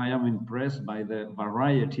 Really, I am impressed by the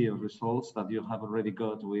variety of results that you have already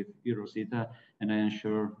got with eROSITA, and I am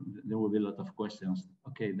sure there will be a lot of questions.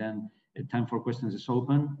 Okay, then time for questions is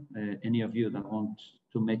open. Any of you that want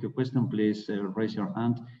to make a question, please raise your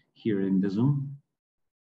hand here in the Zoom.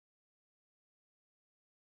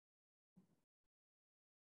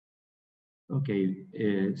 Okay,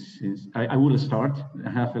 since I will start. I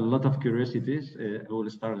have a lot of curiosities. I will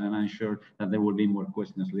start, and I'm sure that there will be more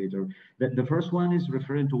questions later. The first one is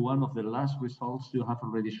referring to one of the last results you have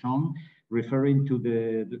already shown, referring to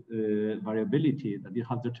the variability that you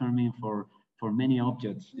have determined for many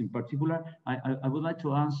objects. In particular, I would like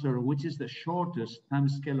to answer which is the shortest time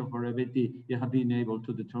scale of variability you have been able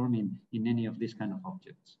to determine in any of these kind of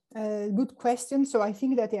objects. Good question. So I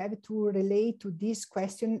think that I have to relate to this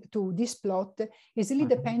question, to this plot. It really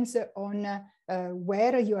depends on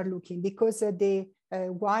where you are looking, because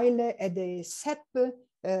while at the SEP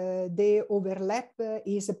the overlap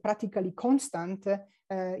is practically constant.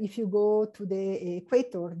 If you go to the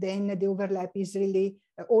equator, then the overlap is really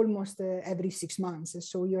almost every 6 months.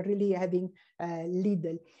 So you're really having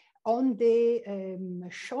little. On the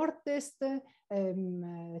shortest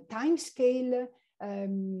time scale,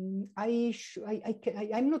 I'm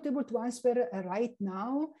not able to answer right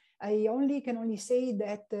now. I can only say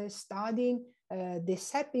that studying the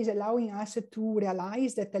SEP is allowing us to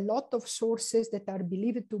realize that a lot of sources that are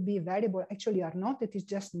believed to be variable actually are not. It is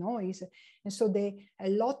just noise. And so a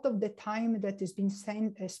lot of the time that has been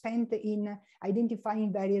spent in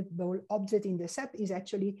identifying variable objects in the SEP is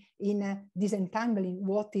actually in disentangling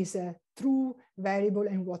what is a true variable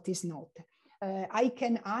and what is not. I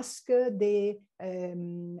can ask David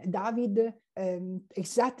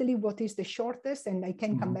exactly what is the shortest, and I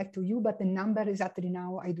can come back to you, but the number exactly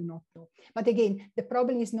now I do not know. But again, the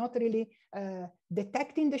problem is not really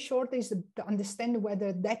detecting the shortest, to understand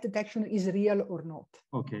whether that detection is real or not.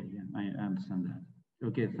 Okay, yeah, I understand that.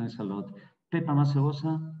 Okay, thanks a lot. Pepa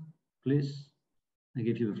Masegosa, please, I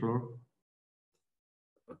give you the floor.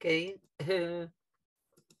 Okay.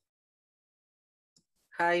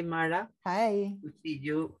 Hi, Mara. Hi. To see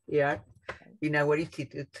you here in our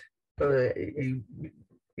institute,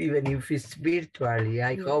 even if it's virtually.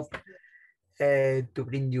 I hope to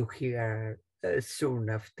bring you here soon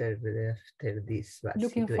after this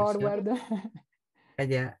Looking situation. forward.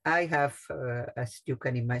 And yeah, I have, as you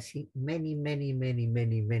can imagine, many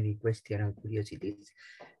questions and curiosities.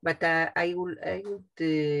 But I would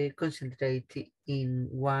concentrate in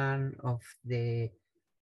one of the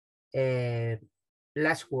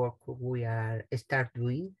last work we are start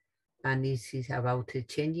doing, and this is about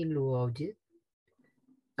changing blue object.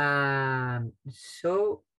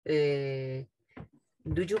 So do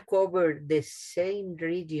you cover the same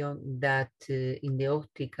region that in the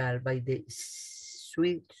optical by the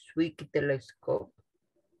Swift telescope?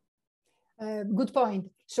 Good point.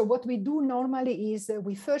 So what we do normally is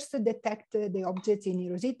we first detect the objects in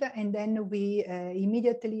eROSITA, and then we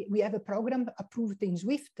we have a program approved in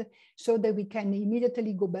Swift so that we can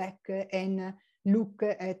immediately go back and look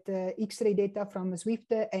at X-ray data from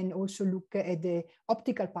Swift, and also look at the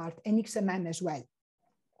optical part and XMM as well.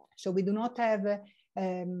 So we do not have,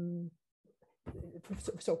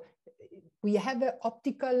 so we have an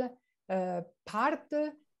optical part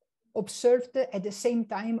observed at the same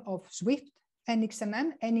time of Swift and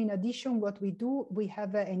XMM. And in addition, what we do, we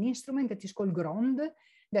have an instrument that is called GROND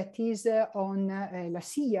that is on La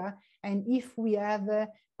Silla. And if we have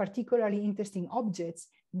particularly interesting objects,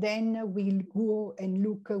 then we'll go and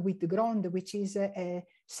look with GROND, which is a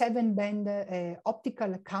 7-band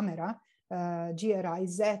optical camera, GRI,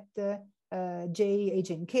 Z, J, H,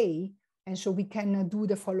 and K. And so we can do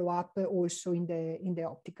the follow-up also in the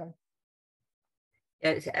optical.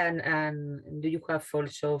 Yes, and do you have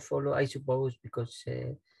also follow? I suppose because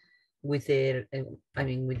with the, I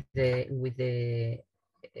mean, with the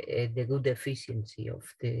good efficiency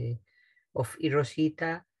of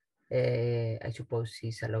eROSITA, I suppose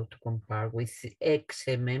it's allowed to compare with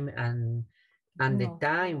XMM, and the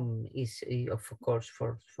time is, of course,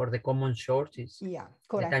 for the common sources. Yeah,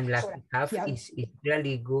 correct. The time lapse we have is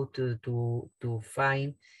really good to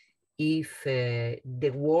find if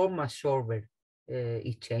the warm absorber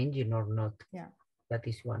is changing or not. Yeah, that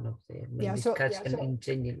is one of the main discussion in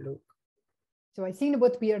changing look. So I think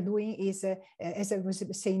what we are doing is, as I was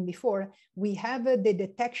saying before, we have the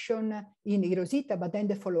detection in eROSITA, but then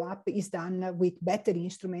the follow-up is done with better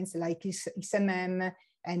instruments like SMM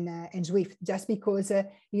and Swift, just because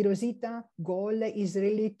eROSITA goal is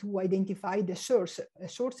really to identify the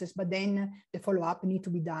sources, but then the follow-up need to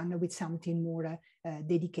be done with something more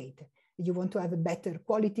dedicated. You want to have a better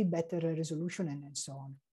quality, better resolution, and so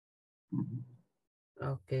on.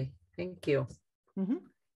 Okay, thank you. Mm-hmm.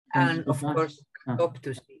 And of course, hope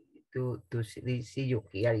to see you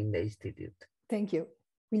here in the institute. Thank you.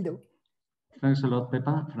 Will do. Thanks a lot,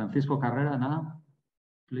 Pepa. Francisco Carrera now.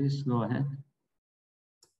 Please go ahead.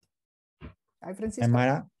 Hi, Francisco. Hi,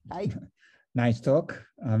 Mara. Hi. Nice talk.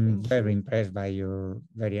 I'm very impressed by your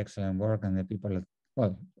very excellent work and the people,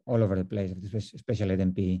 well, all over the place, especially at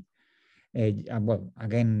MP. Well,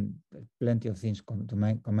 again, plenty of things to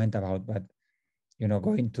comment about, but you know,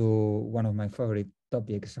 going to one of my favorite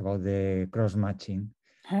topics about the cross matching.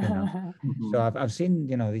 You know. So I've seen,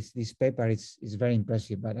 you know, this paper is very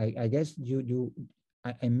impressive, but I guess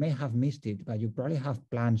I may have missed it, but you probably have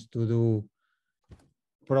plans to do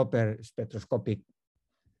proper spectroscopic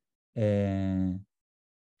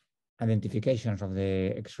identifications of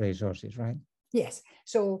the X-ray sources, right? Yes.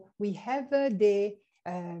 So we have the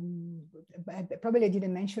probably I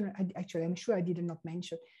didn't mention, actually, I'm sure I did not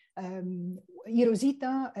mention,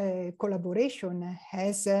 eROSITA collaboration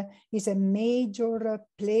is a major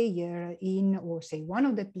player in, or say one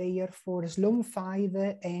of the players for Sloan 5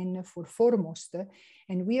 and for Foremost.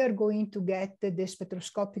 And we are going to get the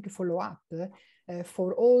spectroscopic follow-up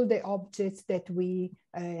for all the objects that we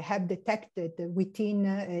have detected within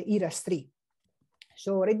ERAS-3.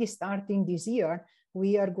 So already starting this year,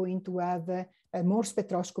 we are going to have more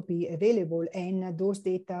spectroscopy available, and those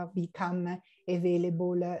data become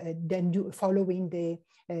available then following the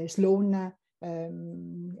Sloan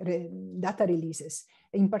data releases.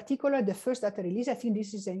 In particular, the first data release, I think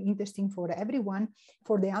this is interesting for everyone.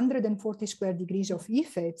 For the 140 square degrees of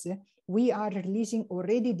effects, we are releasing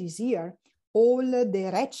already this year all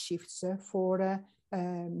the redshifts for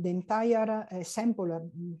the entire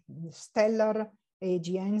sample, stellar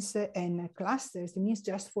AGNs and clusters. It means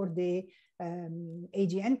just for the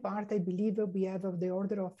AGN part, I believe we have of the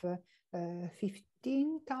order of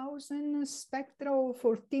 15,000 spectra or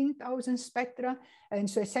 14,000 spectra. And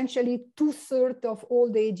so essentially 2/3 of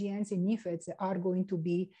all the AGNs in effects are going to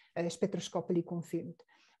be spectroscopically confirmed.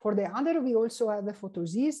 For the other, we also have the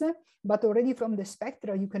photosys, but already from the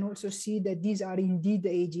spectra, you can also see that these are indeed the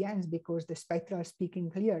AGNs because the spectra are speaking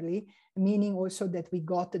clearly, meaning also that we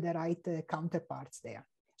got the right counterparts there.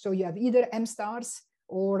 So you have either M stars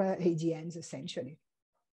or AGNs essentially.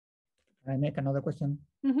 Can I make another question?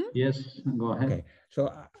 Mm-hmm. Yes, go ahead. Okay.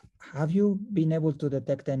 So have you been able to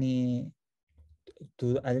detect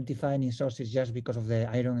to identify any sources just because of the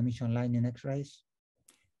iron emission line in X-rays?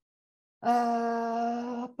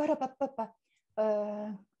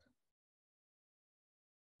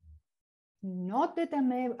 Not that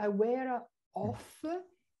I'm aware of.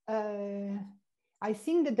 I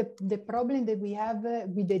think that the problem that we have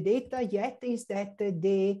with the data yet is that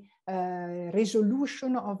the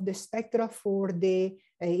resolution of the spectra for the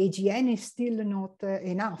AGN is still not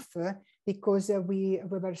enough because we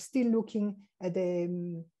were still looking at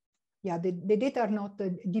the data are not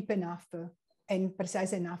deep enough and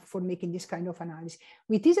precise enough for making this kind of analysis.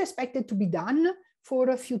 It is expected to be done for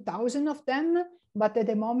a few thousand of them, but at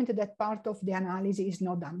the moment that part of the analysis is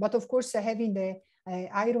not done. But of course, having the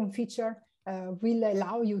iron feature will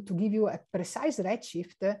allow you to give you a precise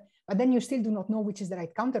redshift, but then you still do not know which is the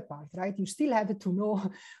right counterpart, right? You still have to know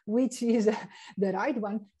which is the right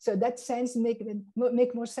one. So that sense make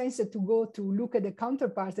more sense to go to look at the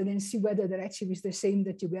counterpart and then see whether the redshift is the same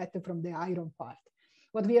that you get from the iron part.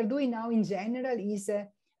 What we are doing now in general is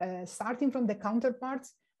starting from the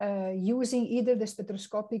counterparts, using either the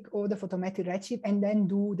spectroscopic or the photometric redshift, and then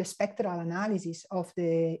do the spectral analysis of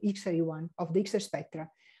the X-ray one, of the X-ray spectra,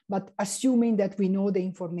 but assuming that we know the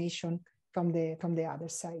information from the other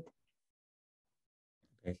side.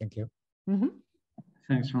 Okay, thank you. Mm-hmm.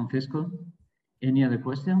 Thanks, Francisco. Any other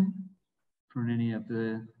question from any of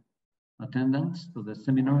the attendants to the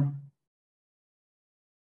seminar?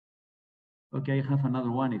 Okay, I have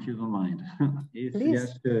another one, if you don't mind. It's Please.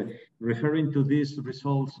 just referring to these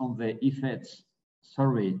results on the effects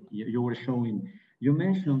survey you were showing. You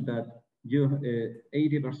mentioned that you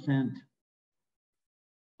 80%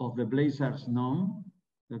 of the blazars known,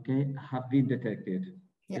 okay, have been detected.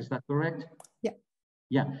 Yeah. Is that correct? Yeah.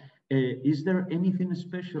 Yeah. Is there anything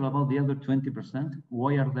special about the other 20%?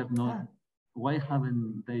 Why are they not? Why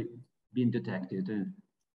haven't they been detected?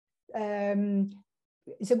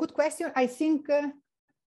 It's a good question. I think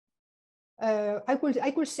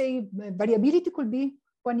I could say variability could be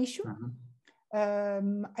one issue.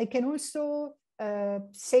 I can also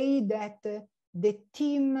say that the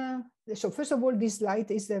team. So first of all, this slide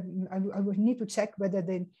is. I would need to check whether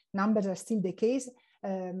the numbers are still the case.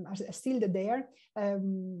 Are still there.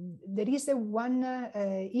 There is one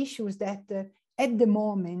issue is that at the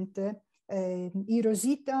moment.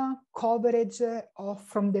 eROSITA coverage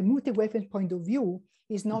from the multi-wavelength point of view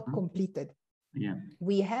is not completed. Yeah.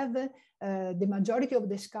 We have the majority of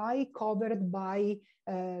the sky covered by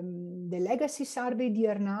the legacy survey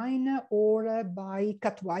DR9 or by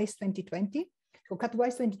Cutwise 2020. So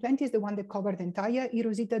Cutwise 2020 is the one that covered the entire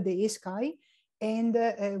eROSITA, the sky, and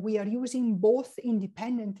we are using both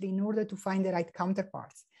independently in order to find the right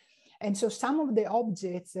counterparts. And so some of the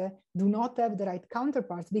objects do not have the right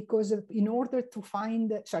counterparts because in order to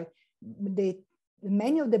find,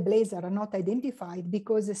 many of the blazars are not identified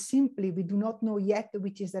because simply we do not know yet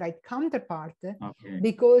which is the right counterpart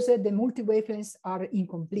because the multi-wavelengths are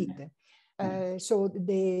incomplete. So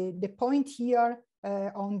the point here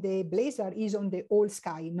on the blazar is on the whole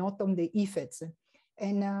sky, not on the effects.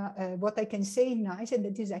 And what I can say nice, and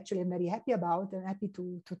that is actually I'm very happy about, and happy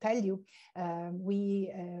to tell you,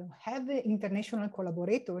 we have international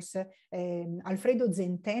collaborators, Alfredo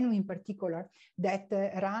Zenteno in particular, that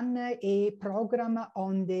run a program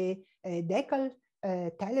on the Decal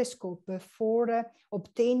telescope for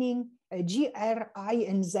obtaining GR, I,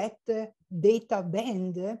 and Z data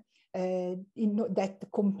band that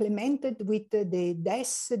complemented with the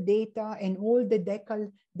DES data and all the Decal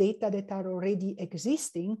data that are already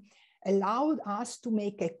existing, allowed us to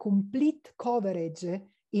make a complete coverage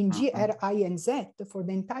in GR, I, and Z for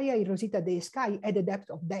the entire eROSITA day sky at the depth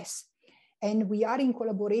of DES. And we are in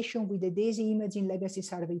collaboration with the DAISY Imaging Legacy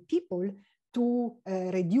Survey people to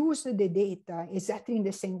reduce the data exactly in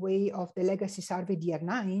the same way of the Legacy Survey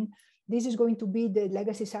DR9. This is going to be the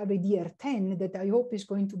Legacy Survey DR10 that I hope is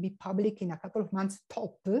going to be public in a couple of months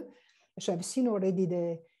top. So I've seen already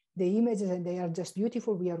the images and they are just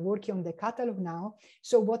beautiful. We are working on the catalog now.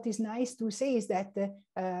 So what is nice to say is that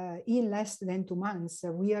in less than 2 months,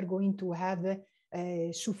 we are going to have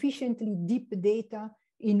sufficiently deep data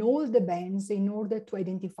in all the bands in order to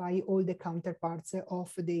identify all the counterparts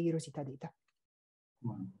of the eROSITA data.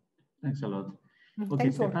 Wow. Thanks a lot. Thanks Okay,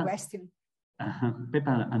 for the question.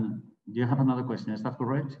 Pepa, and do you have another question? Is that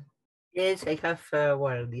correct? Yes, I have.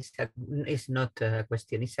 Well, this is not a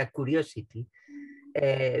question; it's a curiosity,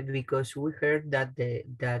 because we heard that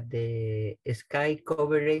the sky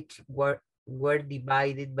coverage were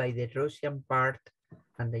divided by the Russian part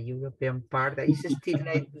and the European part. Is it still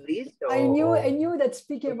like this? Or, I knew that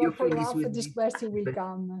speaking about follow-up, this question will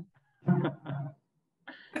come.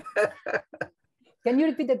 Can you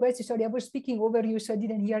repeat the question? Sorry, I was speaking over you, so I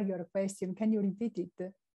didn't hear your question. Can you repeat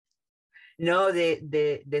it? No,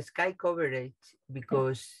 the sky coverage,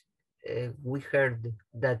 because we heard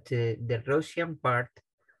that the Russian part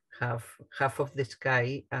have half of the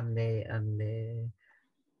sky and the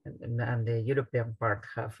European part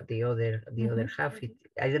have the other half.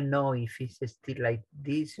 I don't know if it's still like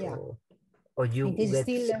this, or you get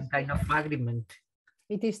some kind of agreement.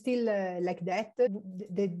 It is still like that.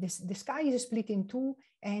 The sky is split in two,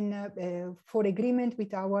 and for agreement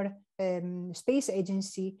with our space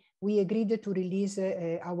agency, we agreed to release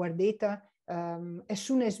our data as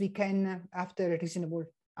soon as we can after a reasonable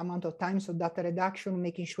amount of time. So data reduction,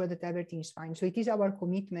 making sure that everything is fine. So it is our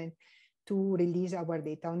commitment to release our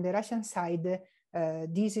data. On the Russian side,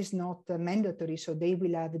 this is not mandatory, so they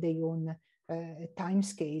will have their own time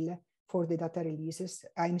scale for the data releases.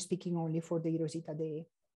 I'm speaking only for the eROSITA day.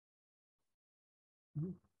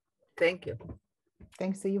 Thank you.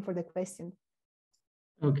 Thanks to you for the question.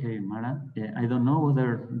 Okay, Mara, I don't know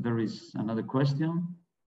whether there is another question.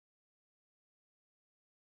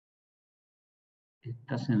 It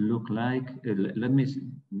doesn't look like. Let me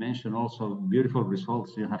mention also beautiful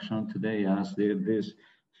results you have shown today as this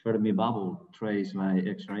Fermi bubble traced by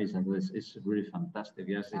X-rays. It's really fantastic.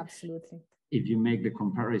 Yes, absolutely. If you make the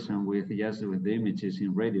comparison with with the images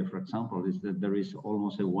in radio, for example, is that there is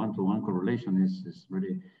almost a one-to-one correlation. Is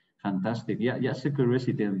really fantastic. Yeah, just a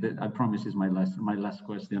curiosity, and I promise is my last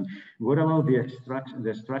question. What about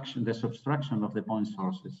the subtraction of the point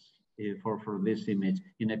sources for this image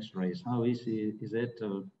in X-rays? How easy is it?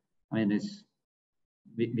 I mean, it's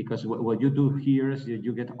because what you do here is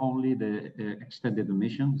you get only the extended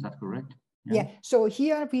emission. Is that correct? Yeah. So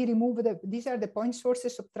here we remove these are the point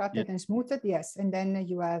sources subtracted and smoothed. Yes, and then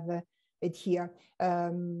you have it here.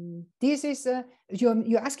 This is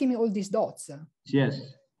you're asking me all these dots. Yes.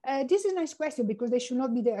 This is a nice question because they should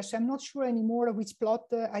not be there. So I'm not sure anymore which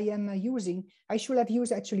plot I am using. I should have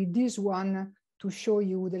used actually this one to show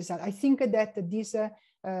you the result. I think that this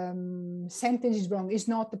sentence is wrong. It's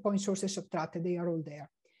not the point sources subtracted. They are all there.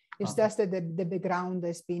 It's just that the background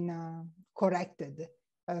has been corrected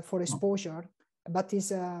for exposure, but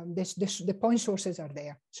the point sources are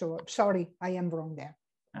there. So sorry, I am wrong there.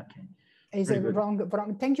 Okay. Is it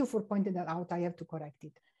wrong? Thank you for pointing that out. I have to correct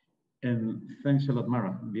it. And thanks a lot,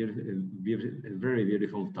 Mara. Very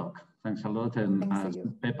beautiful talk. Thanks a lot. And as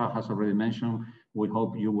Pepa has already mentioned, we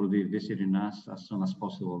hope you will be visiting us as soon as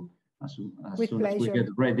possible. As soon as we get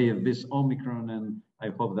ready of this Omicron, and I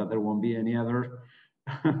hope that there won't be any other.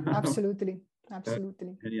 Absolutely.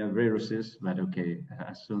 Absolutely. Any viruses, but okay,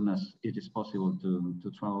 as soon as it is possible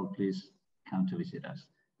to travel, please come to visit us.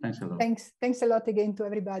 Thanks a lot. Thanks a lot again to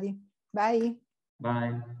everybody. Bye.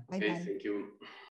 Bye. Bye. Okay, thank you.